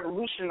that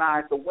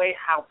revolutionized the way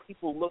how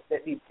people looked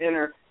at these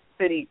inner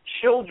city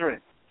children,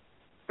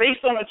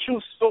 based on a true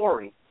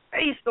story.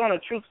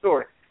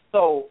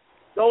 So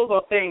those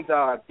are things.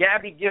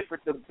 Gabby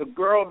Gifford, the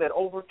girl that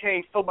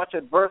overcame so much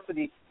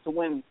adversity to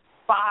win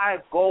 5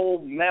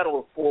 gold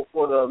medals for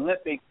the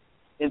Olympics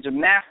in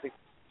gymnastics.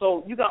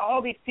 So you got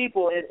all these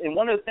people, and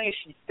one of the things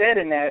she said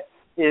in that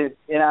is,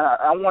 and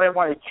I want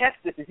everyone to catch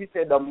this, is he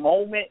said the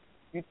moment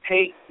you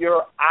take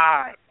your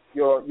eye,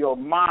 your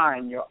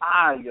mind, your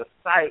eye, your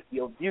sight,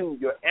 your view,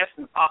 your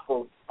essence off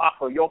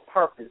of your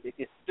purpose, if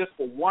it's just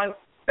for 1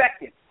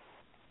 second,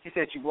 he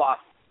said you've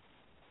lost it.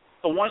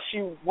 So once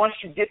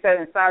you get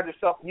that inside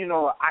yourself, you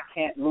know I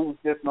can't lose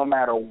this no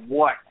matter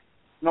what.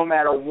 No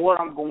matter what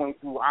I'm going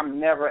through, I'm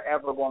never,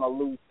 ever going to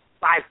lose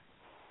sight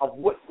of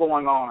what's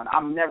going on.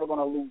 I'm never going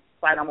to lose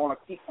sight. I'm going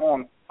to keep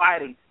on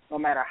fighting no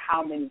matter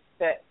how many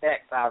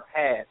setbacks I've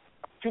had.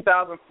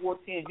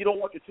 2014, you don't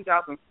want your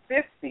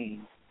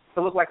 2015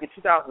 to look like your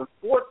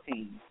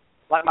 2014.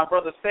 Like my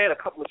brother said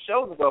a couple of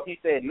shows ago, he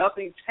said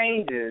nothing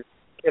changes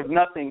if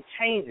nothing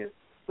changes.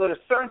 So there's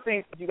certain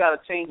things that you got to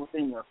change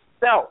within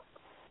yourself.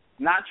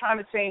 Not trying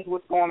to change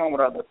what's going on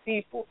with other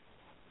people.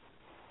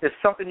 There's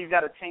something you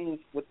got to change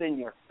within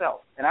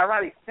yourself. And I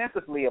write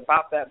extensively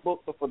about that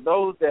book. So for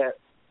those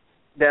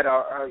that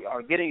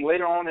are getting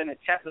later on in the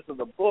chapters of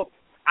the book,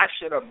 I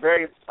shared a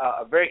very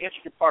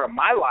interesting part of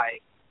my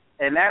life,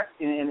 and that's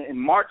in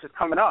March is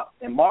coming up.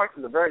 And March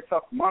is a very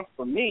tough month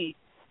for me,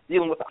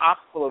 dealing with the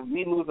obstacle of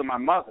me losing my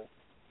mother.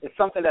 It's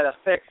something that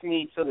affects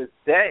me to this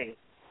day.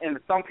 And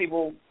some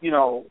people, you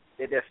know,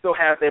 that still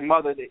have their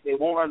mother, they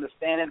won't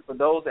understand it. For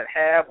those that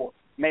have or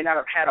may not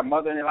have had a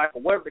mother in their life,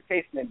 or whatever the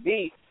case may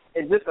be,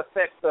 it just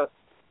affects us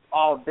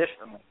all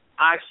differently.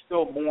 I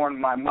still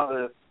mourn my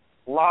mother's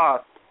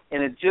loss,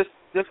 and it just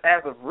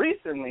as of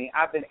recently,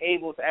 I've been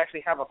able to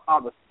actually have a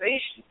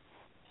conversation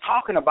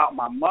talking about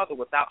my mother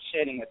without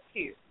shedding a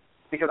tear,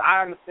 because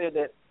I understood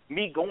that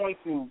me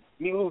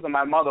losing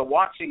my mother,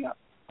 watching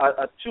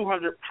a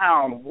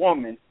 200-pound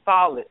woman,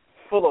 solid,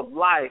 full of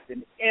life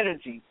and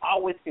energy,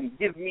 always can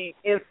give me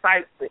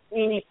insights to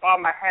any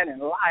problem I had in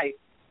life,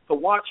 to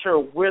watch her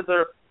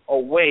wither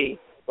away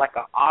like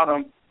an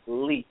autumn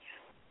leaf,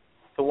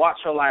 to watch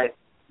her life,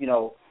 you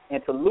know,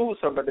 and to lose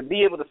her, but to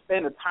be able to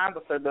spend the time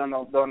with her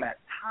during that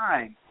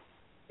time,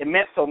 it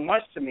meant so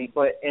much to me.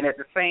 And at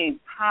the same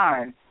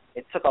time,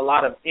 it took a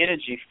lot of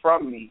energy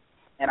from me,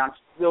 and I'm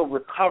still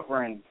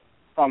recovering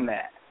from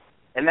that.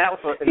 And that's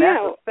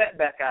a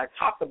setback I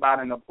talked about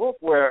in the book,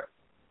 where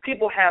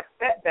people have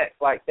setbacks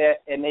like that,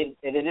 and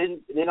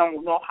they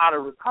don't know how to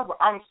recover.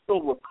 I'm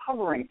still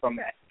recovering from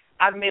that.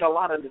 I've made a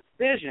lot of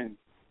decisions,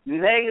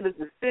 negative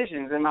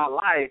decisions in my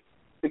life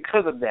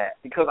because of that,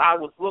 because I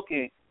was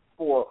looking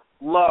for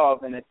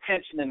love and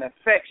attention and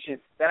affection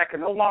that I could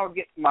no longer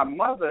get from my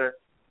mother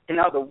and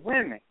other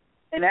women,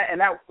 and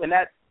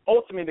that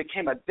ultimately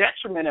became a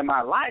detriment in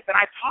my life. And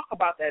I talk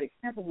about that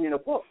extensively in the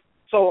book.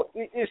 So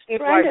it's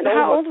Brandon, like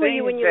how old were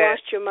you when you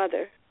lost your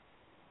mother?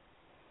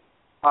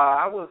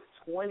 I was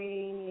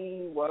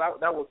 20. Well,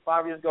 that was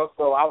 5 years ago.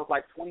 So I was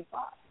like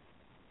 25.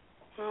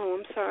 Oh,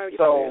 I'm sorry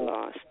for your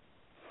loss.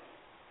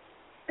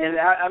 And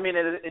I mean,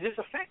 it just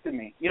affected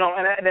me, you know,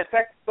 and it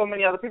affected so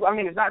many other people. I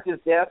mean, it's not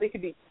just death; it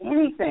could be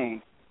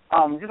anything.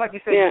 Just like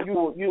you said,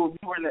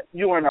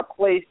 you were in a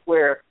place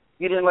where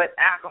you didn't let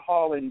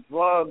alcohol and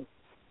drugs.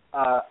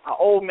 An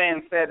old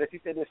man said that. He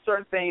said there's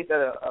certain things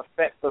that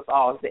affect us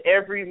all. That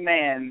every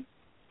man,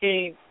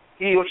 he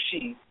or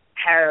she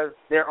has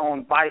their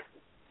own vices.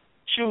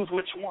 Choose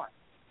which one.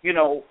 You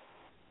know,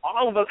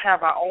 all of us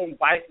have our own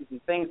vices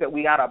and things that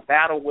we got to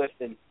battle with,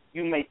 and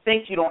you may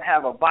think you don't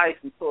have a vice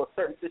until a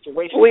certain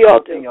situation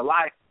comes in your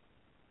life,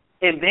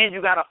 and then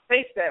you got to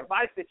face that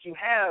vice that you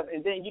have,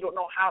 and then you don't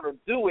know how to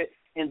do it,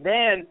 and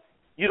then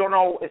you don't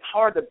know. It's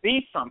hard to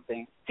be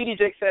something. T.D.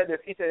 Jakes said this.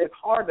 He said it's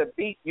hard to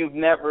be you've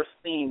never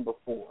seen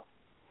before.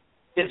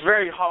 It's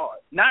very hard.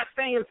 Not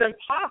saying it's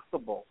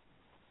impossible,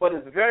 but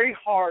it's very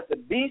hard to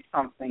be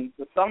something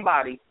to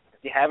somebody that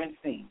you haven't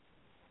seen.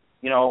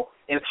 You know,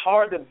 and it's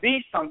hard to be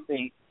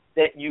something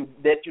that you've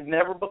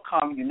never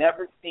become, you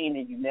never seen,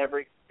 and you never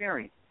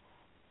experienced.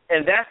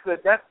 And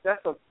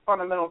that's a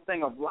fundamental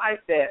thing of life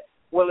that,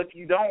 well, if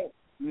you don't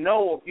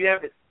know, if you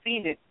haven't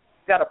seen it,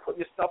 you got to put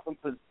yourself in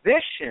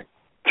position.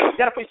 You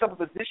got to put yourself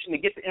in position to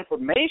get the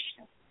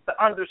information,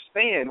 to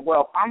understand,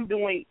 well, if I'm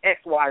doing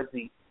X, Y,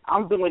 Z,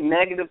 I'm doing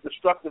negative,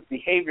 destructive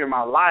behavior in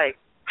my life,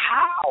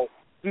 how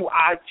do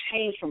I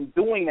change from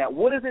doing that?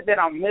 What is it that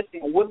I'm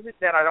missing? What is it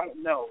that I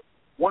don't know?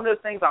 One of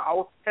the things I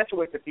always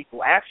perpetuate to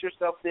people, ask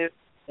yourself this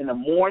in the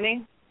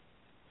morning,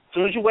 as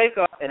soon as you wake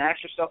up, and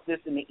ask yourself this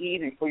in the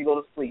evening before you go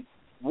to sleep.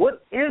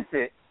 What is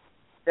it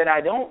that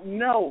I don't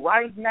know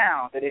right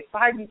now that if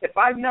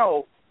I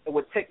know, it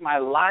would take my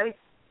life,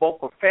 both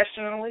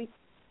professionally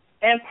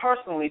and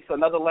personally, to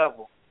another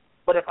level?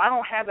 But if I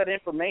don't have that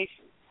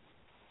information,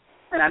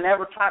 and I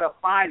never try to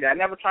find it, I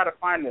never try to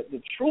find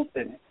the truth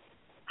in it,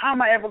 how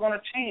am I ever going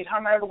to change? How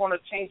am I ever going to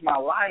change my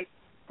life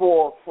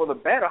for the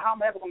better? How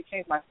am I ever going to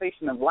change my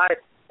station of life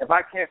if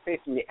I can't face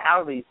the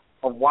reality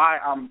of why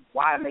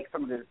I make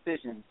some of the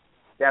decisions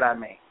that I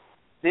make?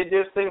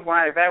 There's things when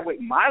I evaluate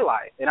my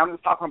life, and I'm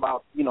just talking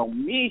about, you know,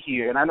 me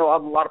here, and I know a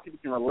lot of people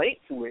can relate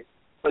to it,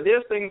 but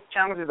there's things,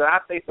 challenges that I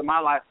face in my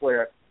life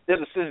where there's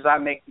decisions I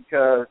make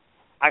because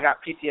I got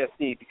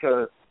PTSD,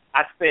 because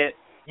I spent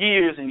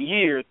years and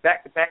years,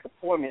 back-to-back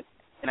deployments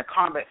in a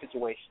combat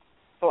situation.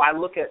 So I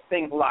look at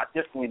things a lot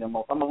differently than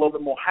most. I'm a little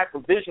bit more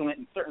hyper-vigilant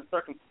in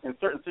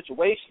certain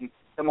situations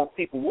than most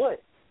people would.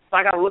 So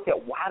I got to look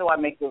at, why do I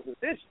make those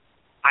decisions?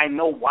 I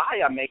know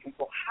why I make them,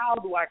 so how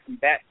do I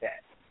combat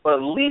that? But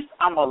at least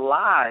I'm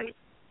alive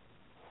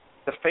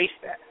to face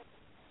that,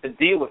 to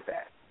deal with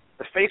that,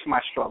 to face my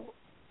struggles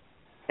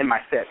and my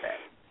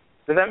setbacks.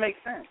 Does that make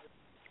sense?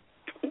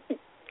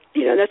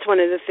 That's one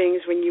of the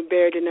things when you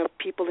buried enough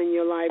people in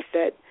your life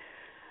that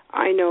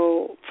I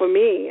know, for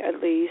me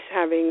at least,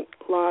 having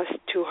lost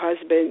 2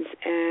 husbands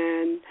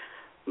and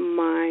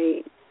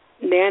my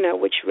Nana,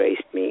 which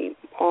raised me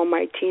all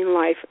my teen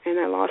life, and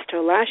I lost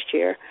her last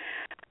year,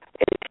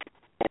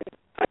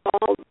 and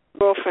all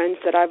girlfriends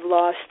that I've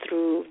lost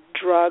through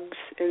drugs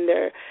and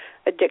their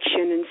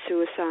addiction and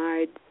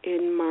suicide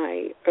in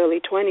my early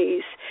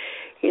 20s,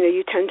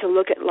 you tend to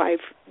look at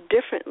life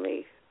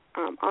differently.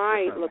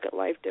 I look at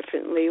life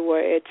differently,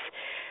 where it's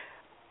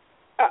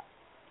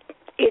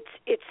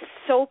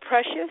so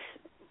precious,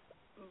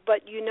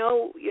 but you're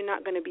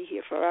not going to be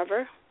here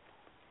forever.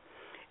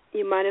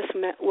 You might as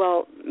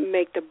well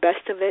make the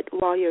best of it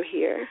while you're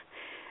here.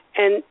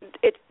 And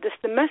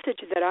the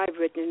message that I've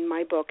written in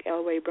my book,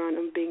 L. Ray Brown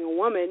on Being a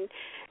Woman,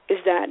 is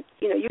that,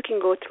 you can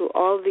go through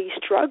all these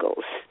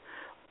struggles,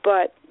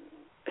 but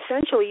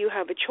essentially you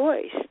have a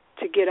choice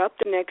to get up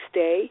the next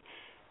day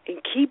and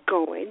keep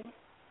going,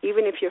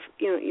 even if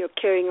you're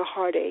carrying a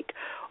heartache,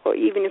 or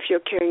even if you're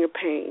carrying a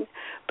pain.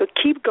 But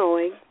keep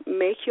going,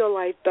 make your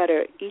life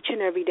better each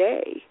and every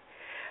day,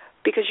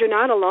 because you're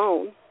not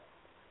alone.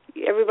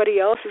 Everybody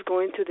else is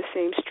going through the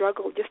same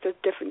struggle, just a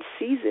different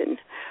season.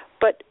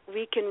 But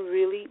we can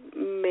really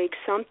make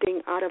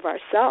something out of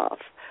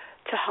ourselves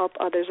to help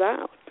others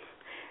out.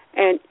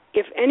 And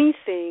if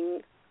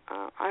anything,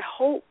 I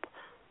hope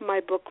my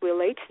book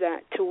relates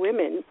that to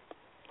women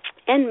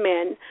and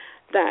men,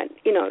 that,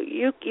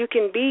 you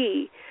can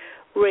be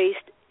raised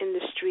in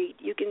the street,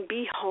 you can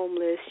be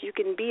homeless, you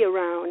can be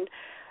around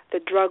the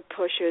drug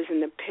pushers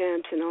and the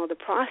pimps and all the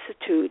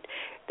prostitute.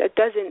 That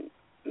doesn't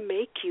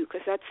make you,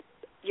 because that's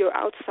your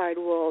outside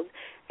world,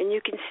 and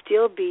you can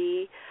still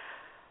be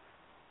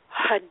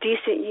a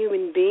decent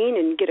human being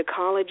and get a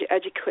college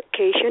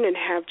education and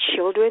have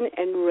children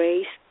and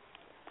raise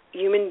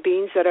human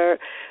beings that are,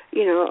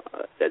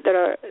 that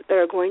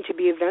are going to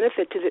be a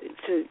benefit to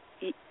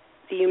the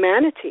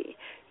humanity.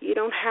 You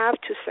don't have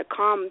to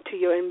succumb to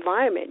your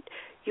environment.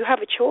 You have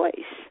a choice.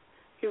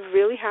 You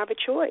really have a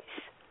choice.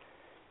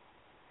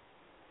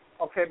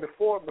 Okay,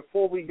 before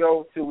we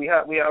go to, we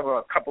have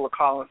a couple of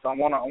callers. So I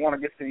want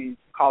to get to these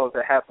callers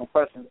that have some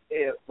questions.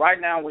 Right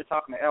now we're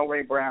talking to L.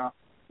 Ray Brown.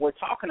 We're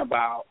talking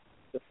about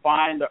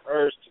defying the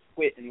urge to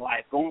quit in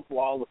life, going through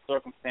all the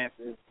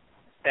circumstances,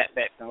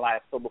 setbacks in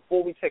life. So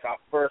before we take our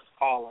first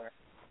caller,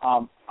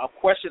 a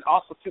question,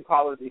 also 2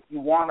 callers. If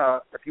you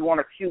wanna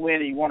cue in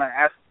and you wanna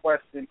ask a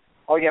question,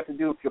 all you have to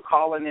do, if you're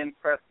calling in,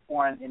 press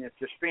 1, and if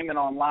you're streaming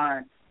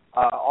online,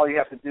 all you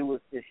have to do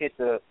is hit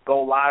the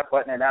Go Live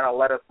button, and that'll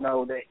let us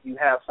know that you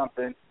have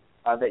something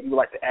that you would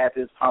like to add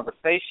to this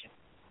conversation.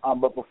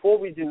 But before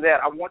we do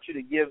that, I want you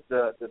to give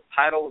the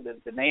title,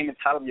 the name and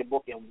title of your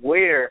book, and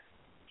where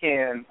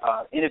can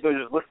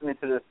individuals listening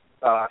to this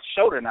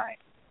show tonight,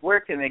 where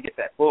can they get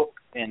that book,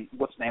 and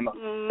what's the name of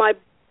it?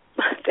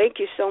 Thank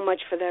you so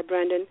much for that,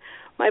 Brandon.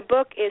 My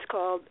book is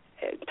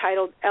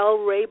titled L.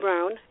 Ray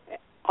Brown,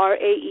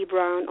 R-A-E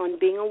Brown, on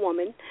Being a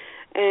Woman,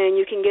 and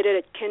you can get it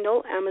at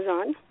Kindle,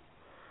 Amazon,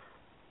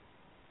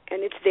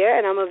 and it's there,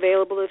 and I'm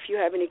available if you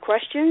have any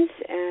questions,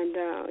 and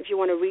if you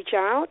want to reach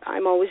out,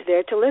 I'm always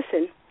there to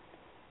listen.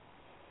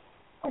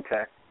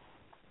 Okay.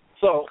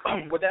 So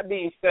with that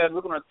being said,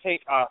 we're going to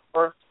take our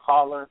first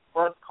caller.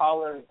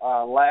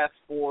 Last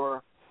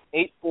 4,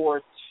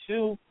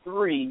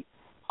 8423.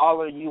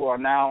 Caller, you are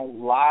now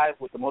live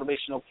with the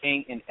Motivational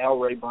King and L.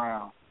 Ray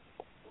Brown.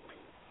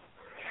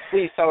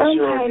 Please tell us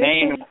your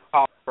name and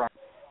call from.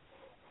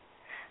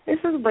 This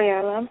is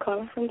Brianna. I'm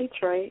calling from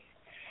Detroit.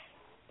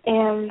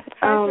 And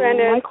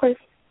my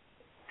question.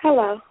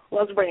 Hello,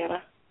 was Brianna.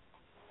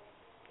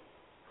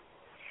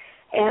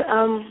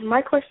 And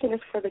my question is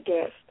for the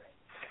guest.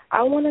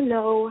 I want to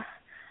know,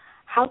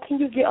 how can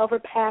you get over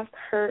past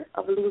hurt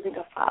of losing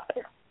a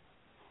father?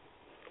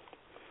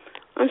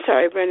 I'm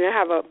sorry, Brandon. I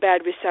have a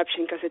bad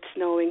reception because it's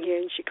snowing here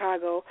in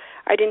Chicago.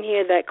 I didn't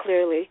hear that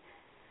clearly.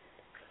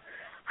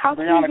 How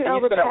can you get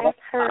over past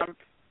hurt?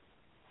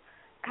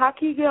 How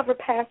can you get over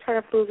past hurt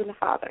of losing a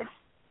father?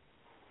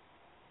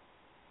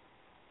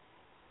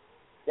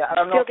 Yeah, I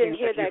don't know if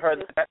you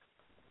heard that.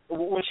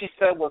 What she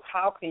said was,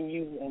 how can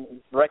you,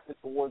 and directed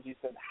towards you,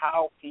 said,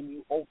 how can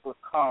you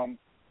overcome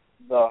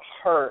the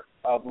hurt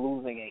of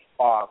losing a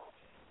father?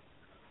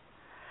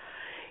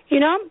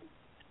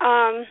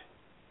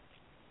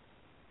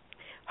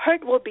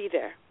 Hurt will be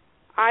there.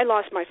 I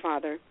lost my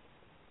father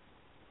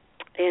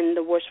in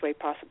the worst way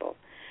possible.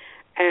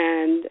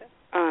 And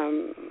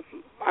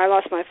I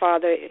lost my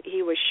father.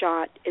 He was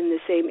shot in the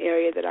same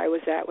area that I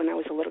was at when I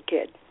was a little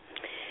kid.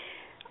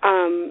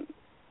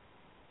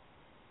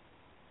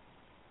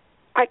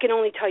 I can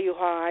only tell you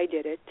how I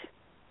did it.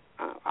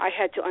 I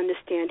had to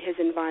understand his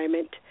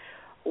environment.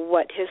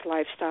 what his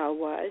lifestyle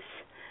was.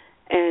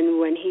 And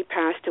when he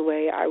passed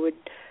away,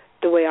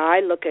 the way I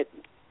look at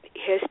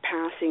his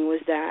passing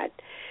was that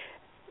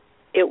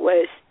it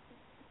was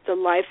the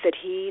life that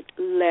he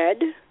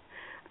led,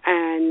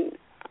 and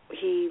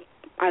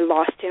I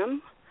lost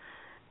him.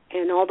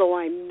 And although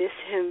I miss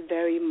him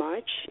very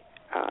much,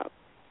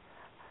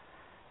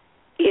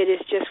 it is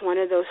just one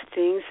of those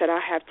things that I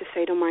have to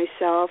say to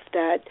myself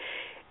that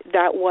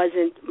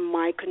wasn't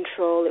my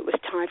control. It was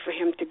time for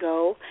him to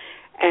go,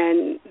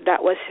 and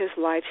that was his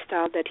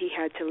lifestyle that he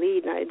had to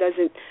lead. Now, it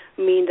doesn't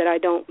mean that I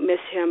don't miss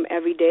him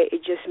every day.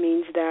 It just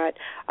means that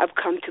I've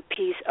come to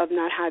peace of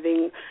not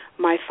having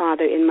my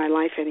father in my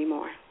life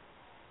anymore.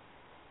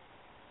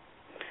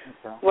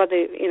 Okay.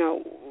 Whether,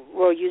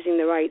 we're using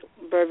the right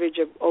verbiage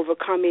of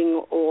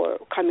overcoming or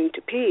coming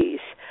to peace,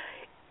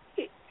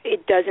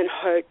 it doesn't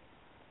hurt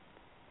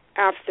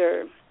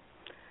after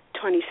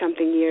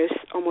 20-something years,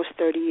 almost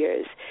 30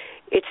 years.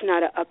 It's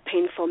not a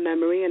painful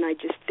memory, and I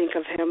just think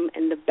of him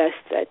and the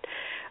best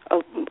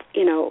of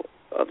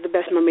the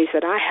best memories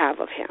that I have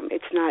of him.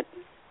 It's not,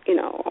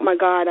 oh my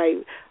God,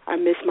 I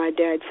miss my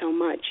dad so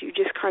much. You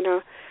just kind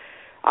of,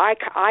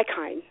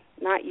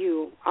 not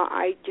you.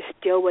 I just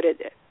deal with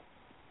it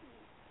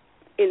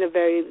in a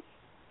very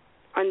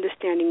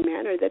understanding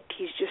manner that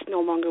he's just no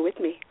longer with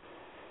me.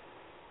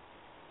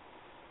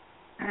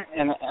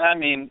 And I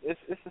mean, it's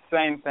the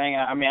same thing.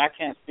 I mean, I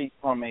can't speak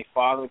from a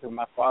father because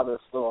my father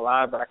is still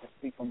alive, but I can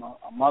speak from a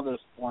mother's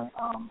point.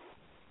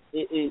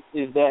 It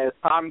is that as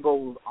time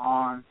goes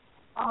on,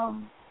 I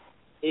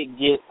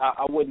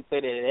wouldn't say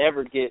that it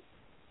ever gets,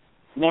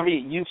 never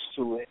get used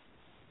to it,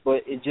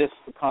 but it just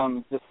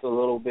becomes just a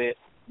little bit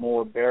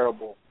more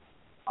bearable.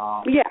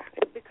 It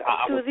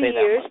becomes, through the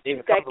years,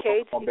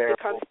 decades, it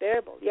becomes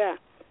bearable, yeah.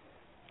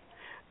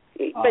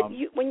 But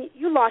when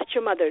you lost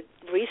your mother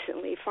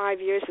recently,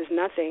 5 years is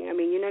nothing. I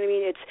mean, you know what I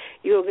mean?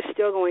 You're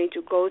still going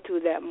to go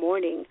through that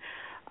mourning.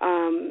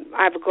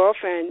 I have a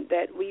girlfriend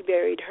that we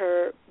buried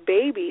her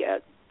baby,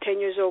 a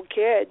 10-year-old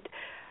kid,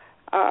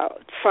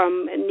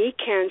 from knee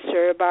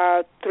cancer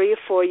about 3 or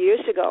 4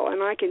 years ago,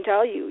 and I can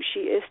tell you,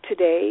 she is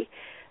today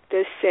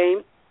the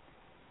same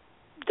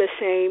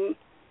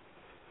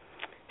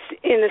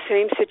in the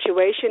same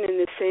situation, in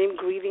the same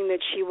grieving that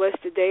she was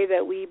the day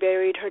that we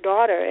buried her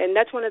daughter. And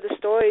that's one of the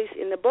stories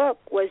in the book,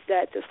 was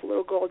that this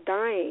little girl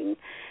dying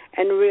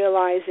and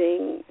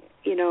realizing,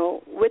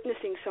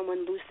 witnessing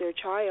someone lose their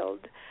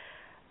child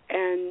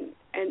and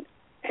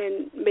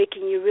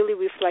making you really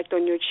reflect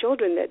on your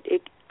children, that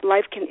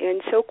life can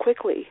end so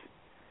quickly.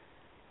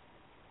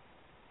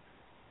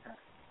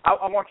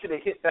 I want you to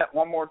hit that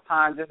one more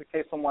time just in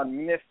case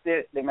someone missed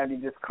it. They may be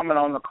just coming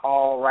on the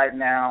call right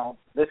now,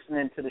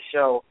 listening to the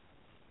show.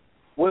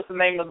 What's the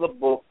name of the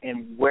book,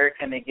 and where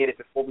can they get it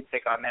before we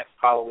take our next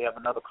caller? We have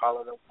another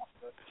caller that wants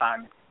to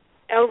chime in.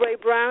 L. Ray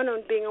Brown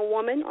on Being a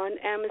Woman on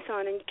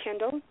Amazon and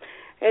Kindle.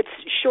 It's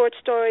short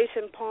stories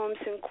and poems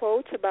and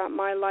quotes about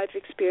my life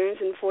experience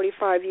in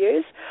 45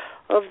 years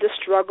of the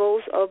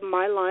struggles of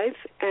my life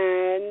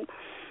and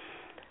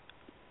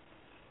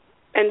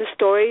the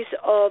stories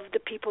of the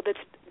people that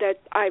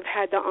I've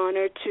had the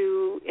honor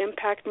to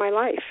impact my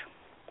life.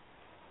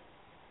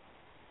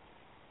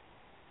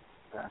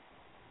 Okay.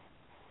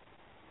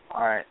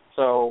 All right.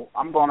 So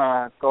I'm going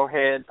to go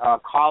ahead.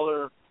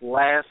 Caller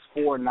last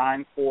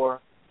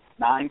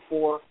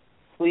 49494.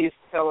 Please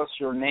tell us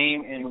your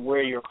name and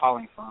where you're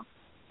calling from.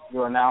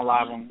 You are now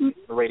live on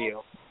the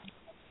radio.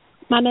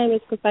 My name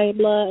is Cassandra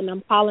Blood, and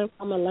I'm calling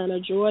from Atlanta,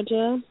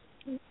 Georgia.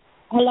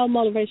 Hello,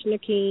 Motivational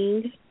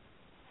King.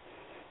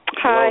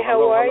 Hi,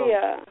 how are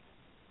you?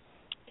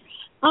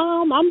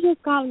 I'm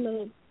just calling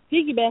to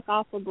piggyback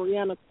off of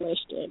Brianna's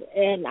question,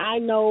 and I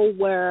know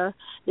where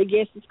the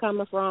guest is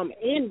coming from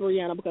in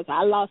Brianna because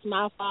I lost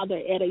my father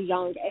at a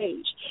young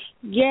age.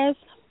 Yes,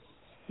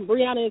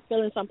 Brianna is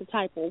feeling some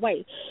type of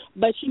way,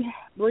 but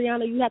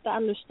Brianna, you have to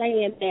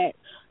understand that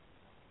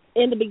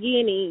in the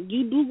beginning,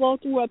 you do go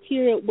through a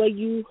period where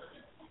you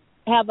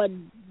have a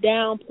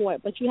down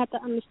point, but you have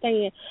to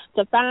understand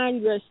to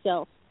find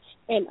yourself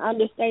and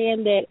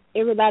understand that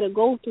everybody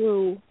go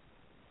through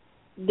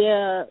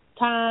their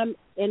time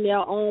in their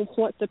own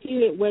points of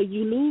period where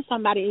you lose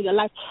somebody in your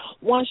life.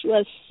 Once you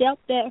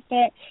accept that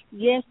fact,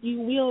 yes,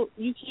 you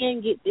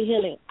can get the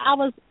healing. I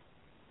was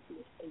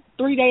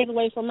 3 days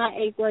away from my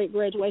 8th grade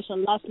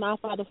graduation, lost my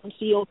father from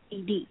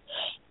COPD.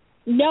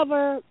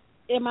 Never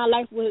in my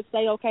life would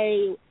say,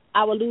 okay,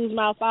 I will lose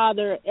my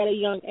father at a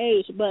young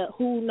age, but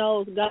who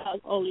knows?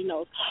 God only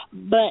knows.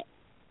 But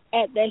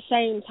at that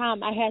same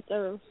time, I had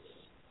to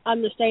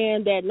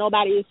understand that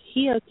nobody is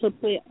here to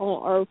put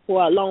on earth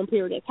for a long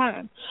period of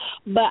time.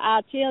 But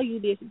I'll tell you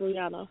this,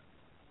 Brianna,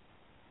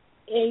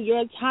 in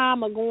your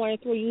time of going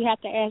through, you have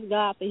to ask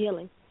God for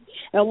healing.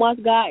 And once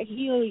God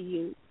heals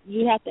you,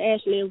 you have to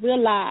actually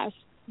realize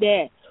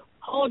that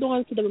hold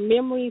on to the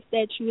memories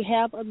that you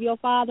have of your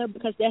father,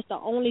 because that's the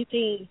only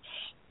thing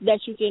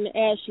that you can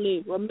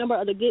actually remember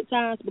of the good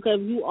times, because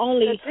you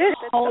only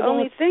that's the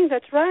only thing.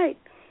 That's right.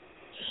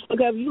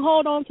 Because if you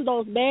hold on to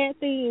those bad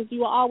things,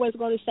 you are always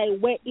going to say,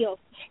 what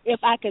if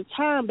I could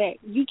turn back?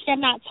 You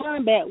cannot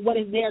turn back what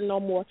is there no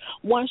more.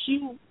 Once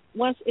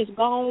it's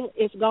gone,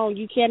 it's gone.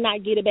 You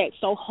cannot get it back.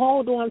 So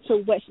hold on to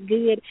what's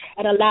good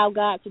and allow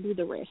God to do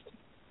the rest.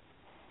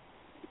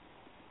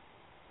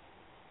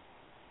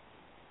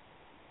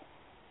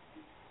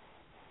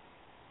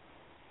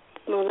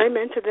 Well,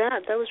 amen to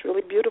that. That was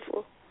really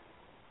beautiful.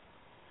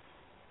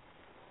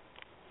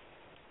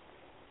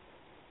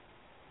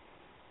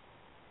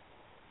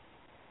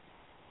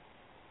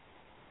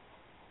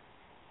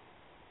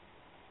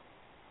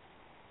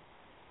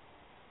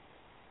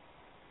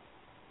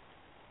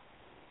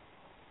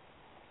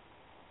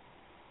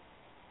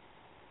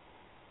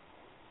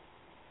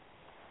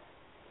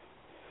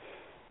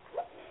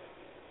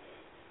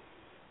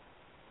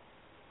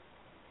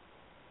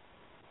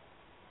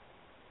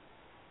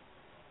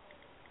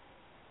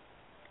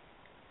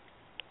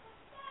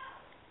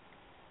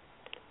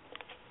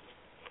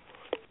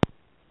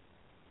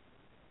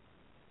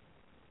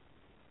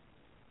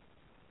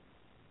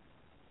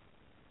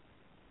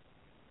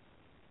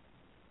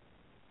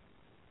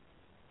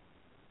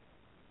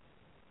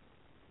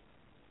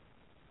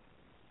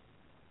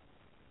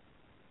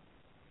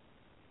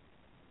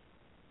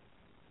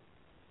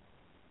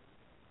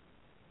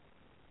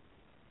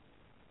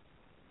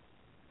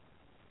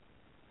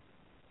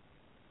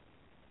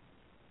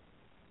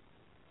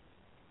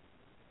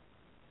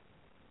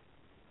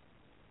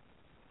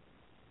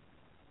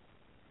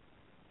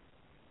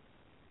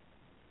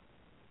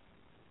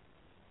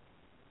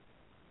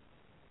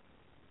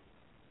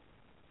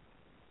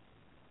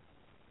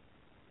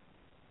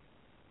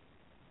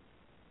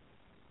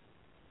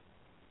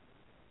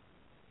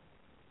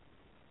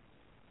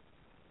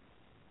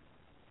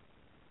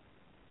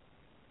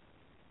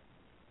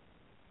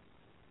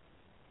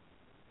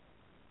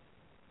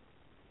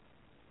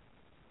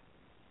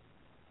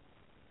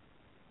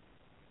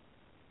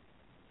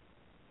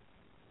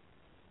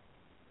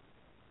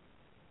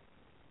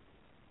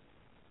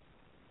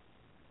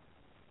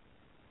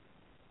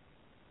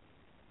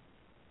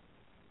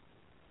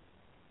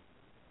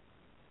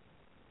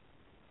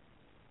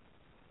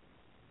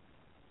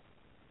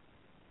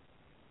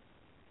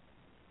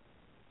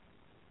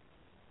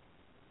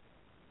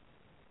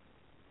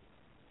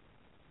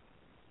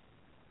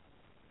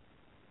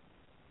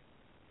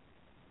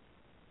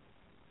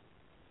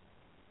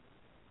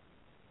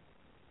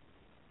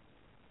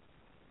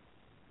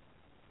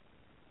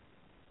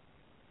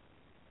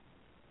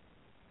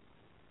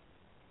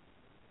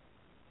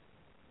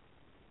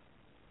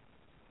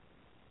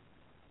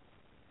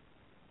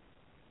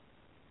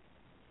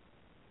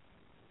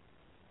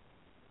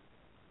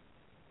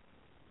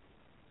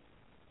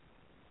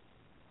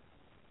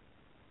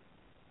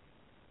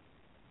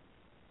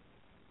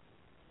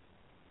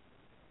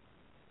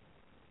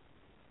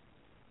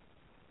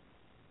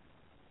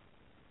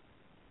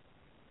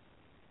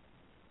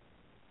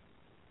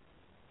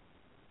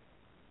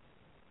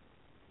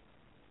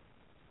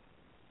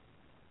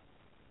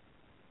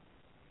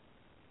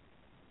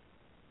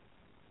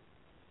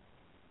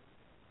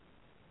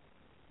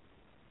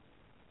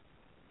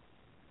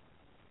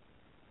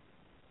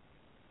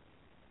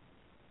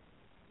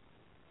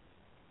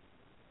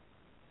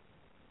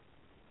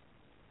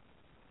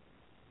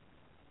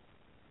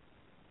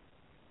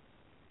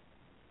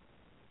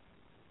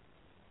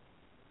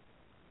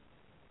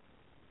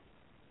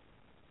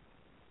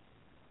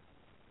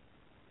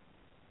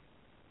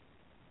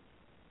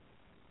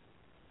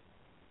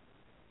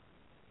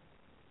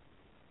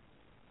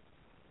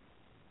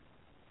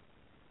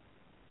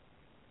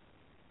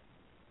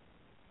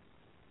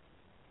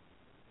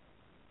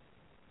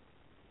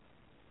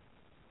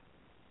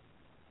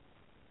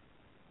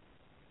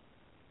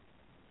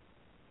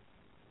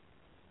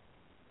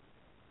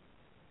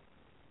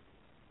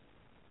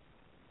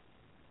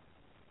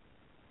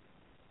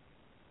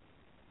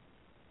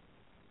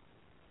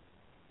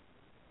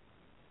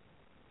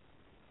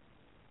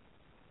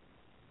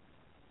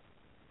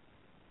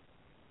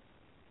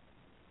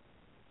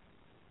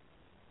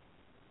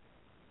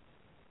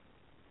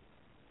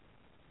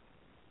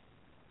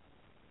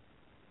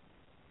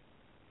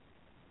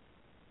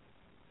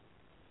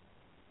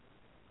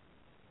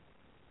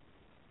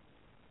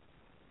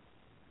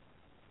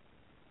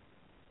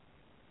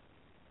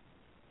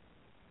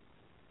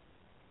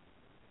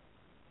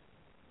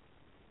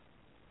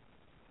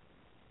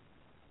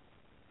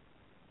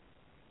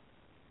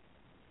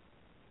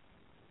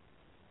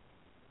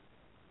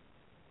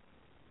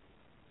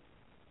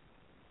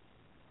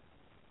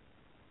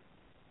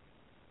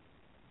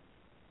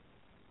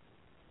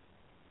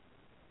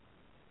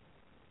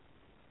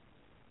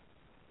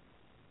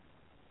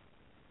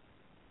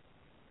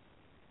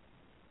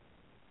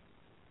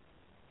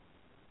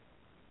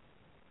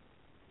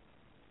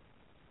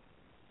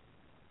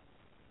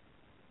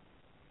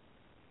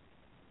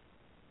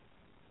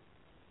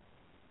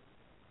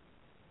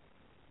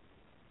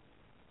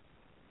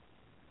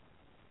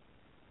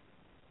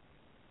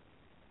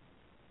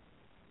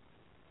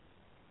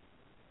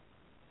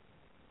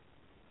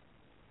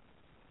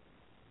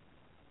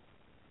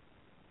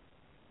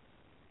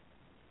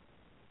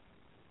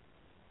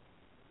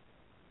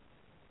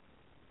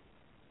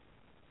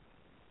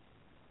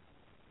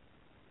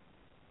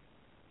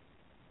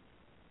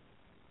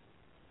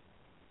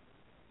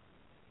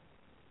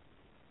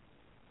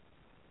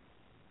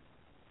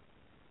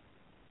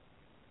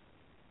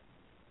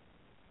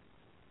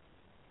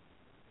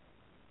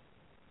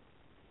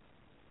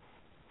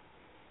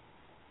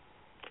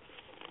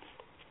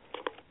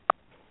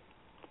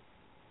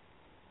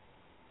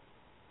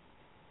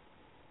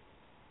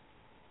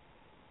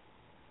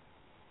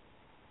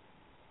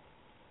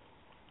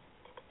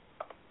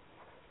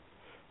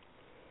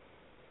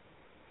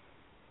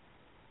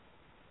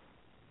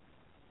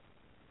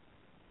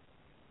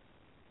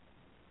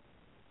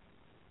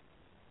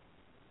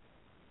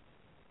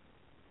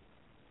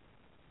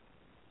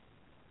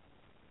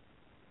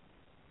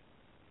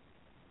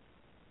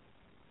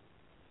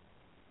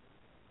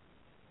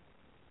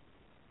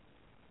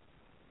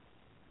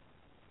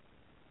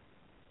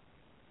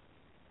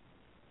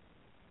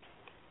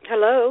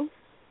 Hello?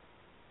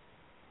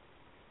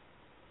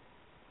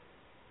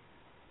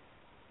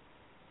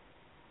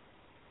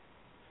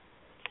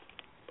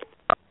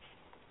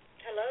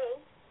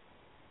 Hello?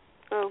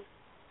 Oh,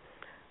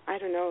 I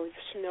don't know.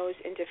 The snow is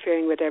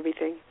interfering with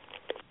everything.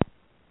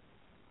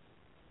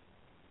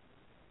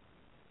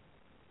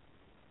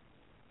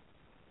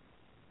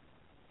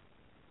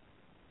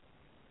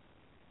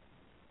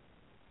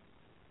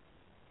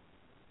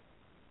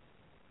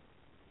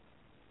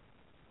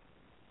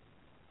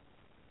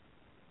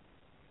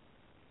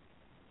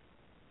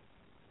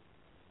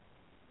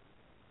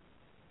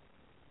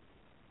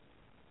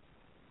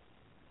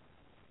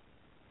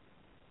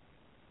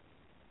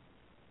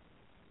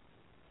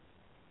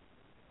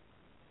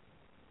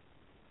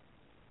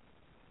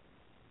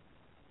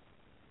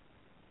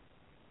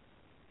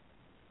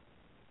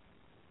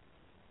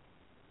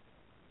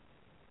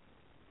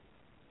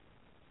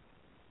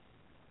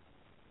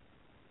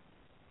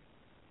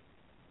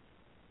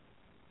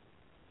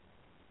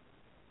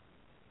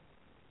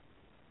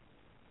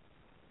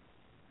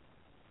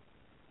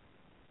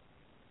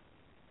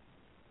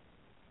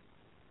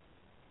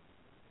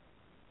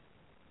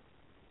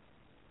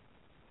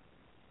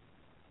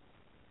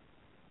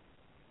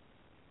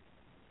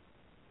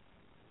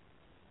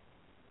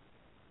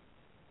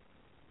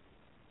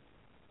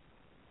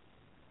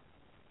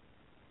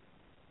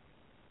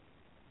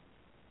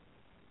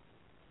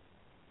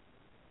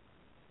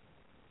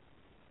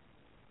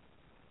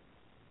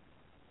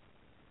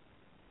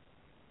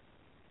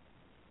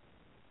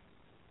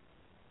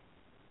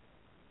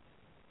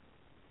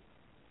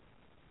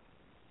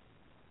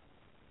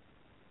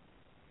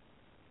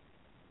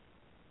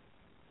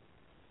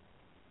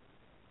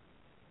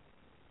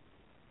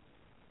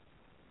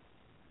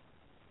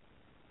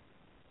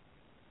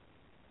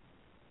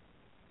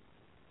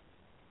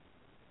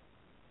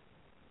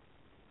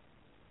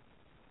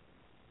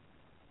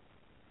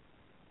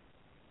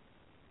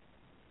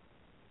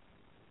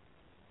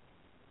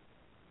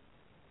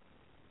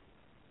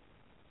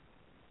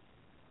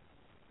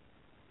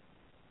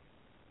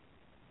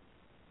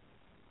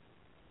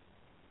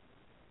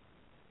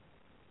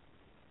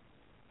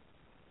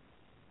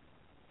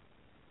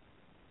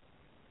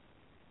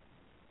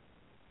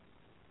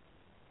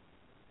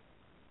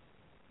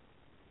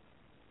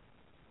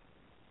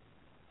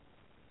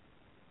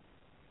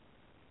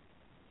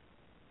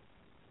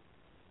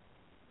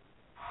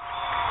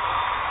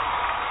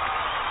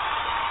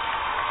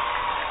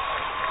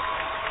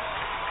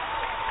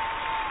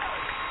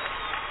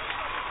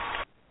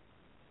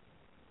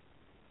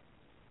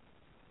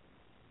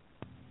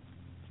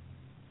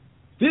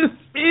 This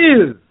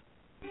is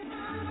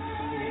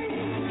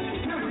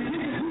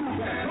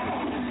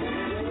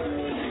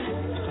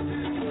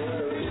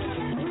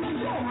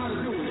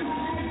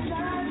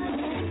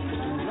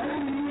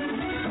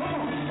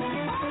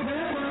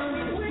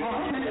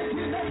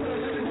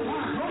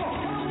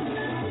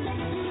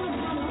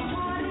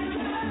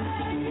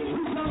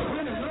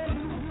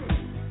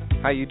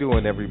How you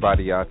doing,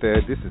 everybody out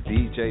there? This is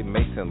DJ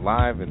Mason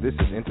Live, and this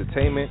is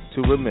Entertainment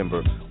to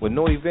Remember. When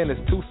no event is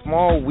too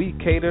small, we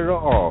cater to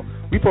all.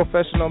 We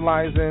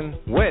professionalize in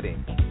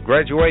weddings,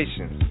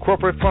 graduations,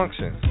 corporate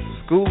functions,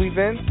 school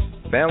events,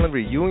 family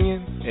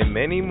reunions, and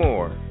many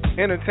more.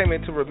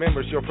 Entertainment to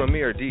Remember is your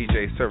premier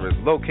DJ service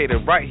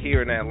located right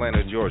here in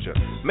Atlanta, Georgia.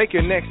 Make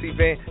your next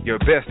event your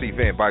best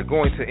event by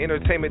going to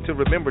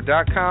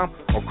entertainmenttoremember.com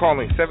or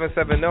calling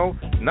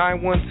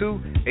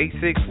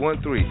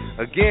 770-912-8613.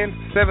 Again,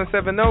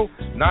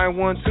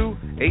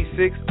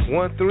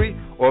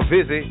 770-912-8613 or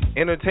visit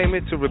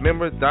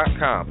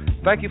entertainmenttoremember.com.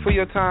 Thank you for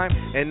your time,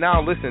 and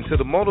now listen to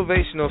the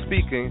motivational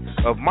speaking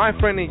of my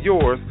friend and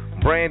yours,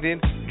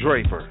 Brandon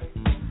Draper.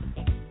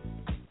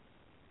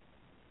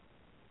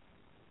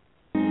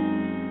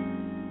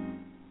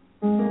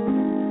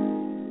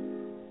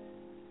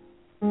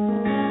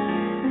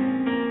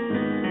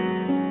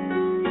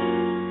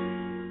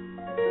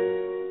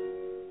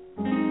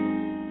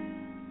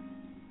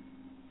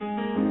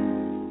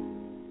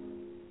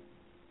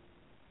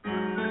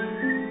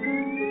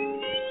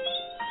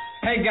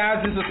 Hey guys,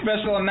 this is a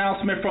special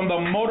announcement from the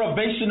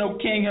Motivational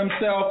King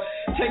himself.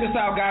 Check this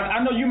out, guys. I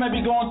know you may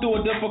be going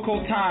through a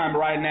difficult time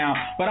right now,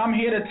 but I'm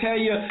here to tell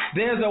you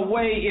there's a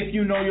way if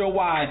you know your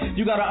why.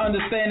 You got to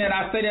understand that.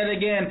 I say that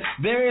again.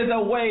 There is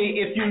a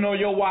way if you know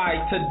your why.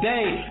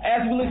 Today,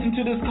 as we listen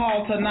to this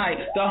call tonight,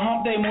 the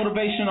Hump Day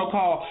Motivational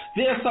Call,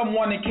 there's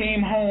someone that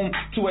came home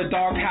to a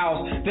dark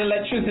house. The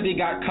electricity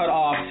got cut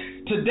off.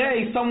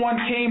 Today, someone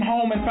came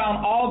home and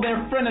found all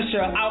their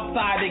furniture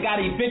outside. They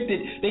got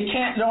evicted. They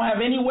don't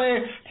have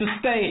anywhere to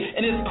stay,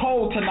 and it's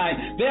cold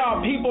tonight. There are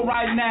people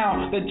right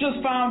now that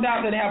just found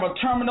out that they have a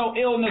terminal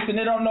illness, and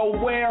they don't know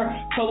where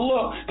to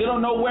look. They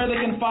don't know where they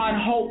can find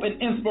hope and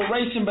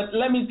inspiration. But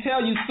let me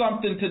tell you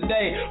something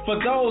today. For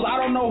those, I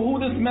don't know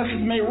who this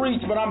message may reach,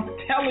 but I'm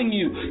telling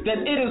you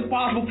that it is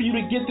possible for you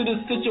to get to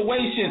this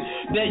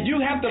situation, that you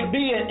have to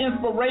be an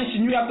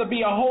inspiration. You have to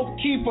be a hope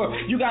keeper.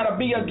 You got to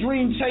be a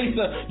dream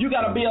chaser. You got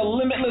got to be a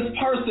limitless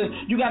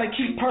person. You got to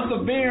keep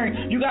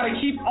persevering. You got to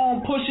keep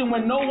on pushing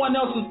when no one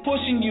else is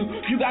pushing you.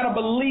 You got to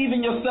believe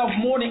in yourself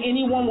more than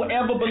anyone will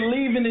ever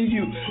believe in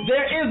you.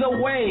 There is a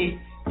way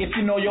if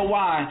you know your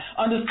why.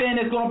 Understand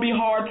it's going to be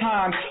hard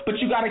times, but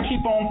you got to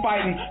keep on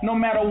fighting no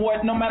matter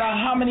what, no matter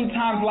how many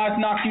times life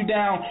knocks you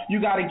down, you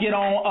got to get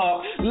on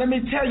up. Let me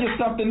tell you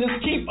something,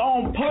 just keep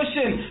on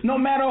pushing no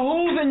matter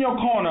who's in your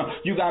corner.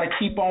 You got to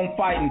keep on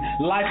fighting.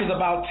 Life is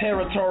about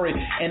territory,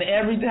 and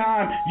every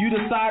time you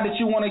decide that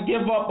you want to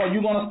give up or you're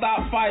going to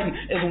stop fighting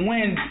is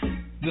when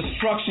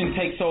destruction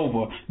takes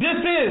over. This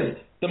is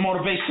the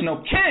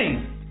Motivational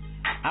King.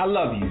 I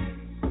love you.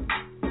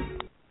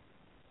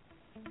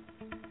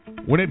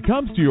 When it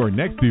comes to your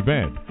next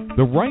event,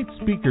 the right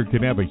speaker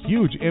can have a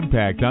huge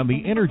impact on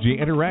the energy,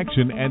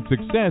 interaction, and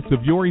success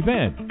of your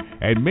event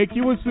and make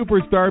you a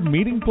superstar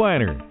meeting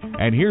planner.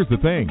 And here's the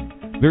thing,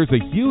 there's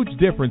a huge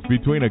difference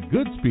between a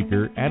good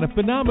speaker and a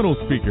phenomenal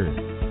speaker.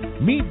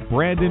 Meet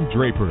Brandon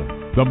Draper,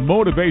 the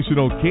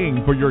Motivational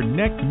King for your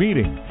next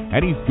meeting,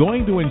 and he's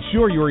going to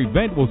ensure your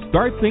event will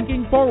start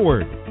thinking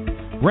forward.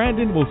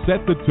 Brandon will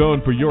set the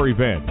tone for your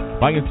event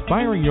by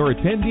inspiring your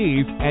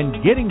attendees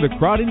and getting the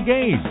crowd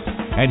engaged.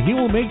 And he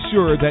will make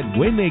sure that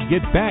when they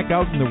get back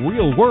out in the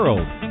real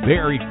world, they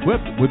are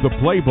equipped with the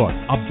playbook,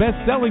 a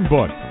best-selling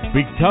book,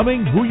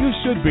 Becoming Who You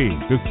Should Be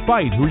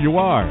Despite Who You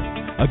Are,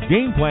 a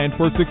game plan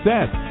for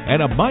success,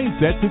 and a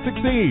mindset to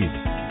succeed.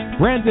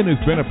 Brandon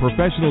has been a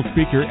professional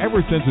speaker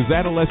ever since his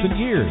adolescent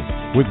years,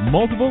 with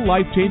multiple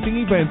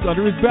life-changing events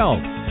under his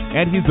belt.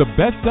 And he's a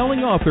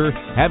best-selling author,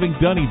 having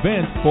done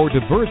events for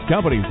diverse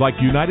companies like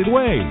United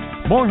Way,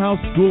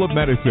 Morehouse School of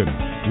Medicine,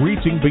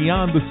 Reaching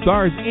Beyond the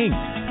Stars, Inc.,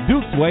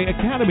 Duke's Way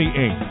Academy,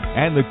 Inc.,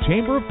 and the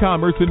Chamber of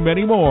Commerce, and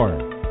many more.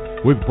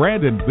 With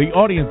Brandon, the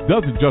audience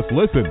doesn't just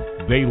listen,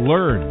 they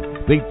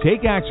learn. They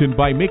take action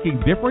by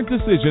making different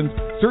decisions,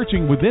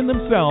 searching within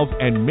themselves,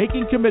 and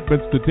making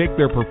commitments to take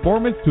their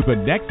performance to the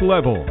next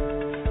level.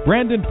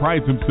 Brandon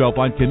prides himself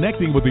on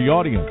connecting with the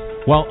audience,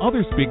 while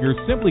other speakers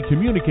simply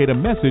communicate a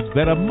message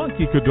that a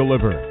monkey could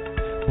deliver.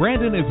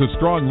 Brandon is a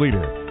strong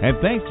leader, and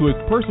thanks to his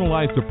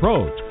personalized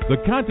approach, the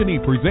content he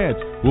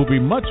presents will be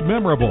much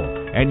memorable,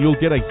 and you'll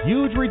get a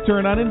huge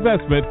return on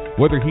investment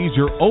whether he's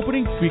your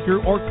opening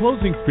speaker or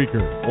closing speaker,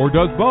 or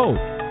does both.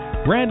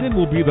 Brandon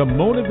will be the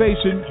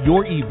motivation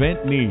your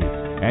event needs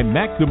and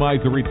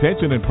maximize the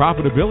retention and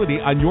profitability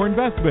on your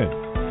investment.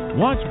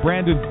 Watch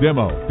Brandon's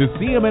demo to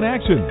see him in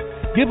action.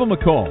 Give him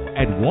a call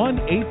at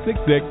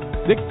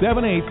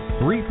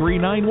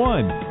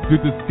 1-866-678-3391 to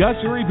discuss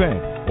your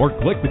event, or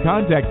click the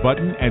contact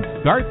button at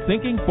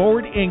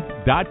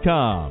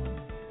StartThinkingForwardInc.com.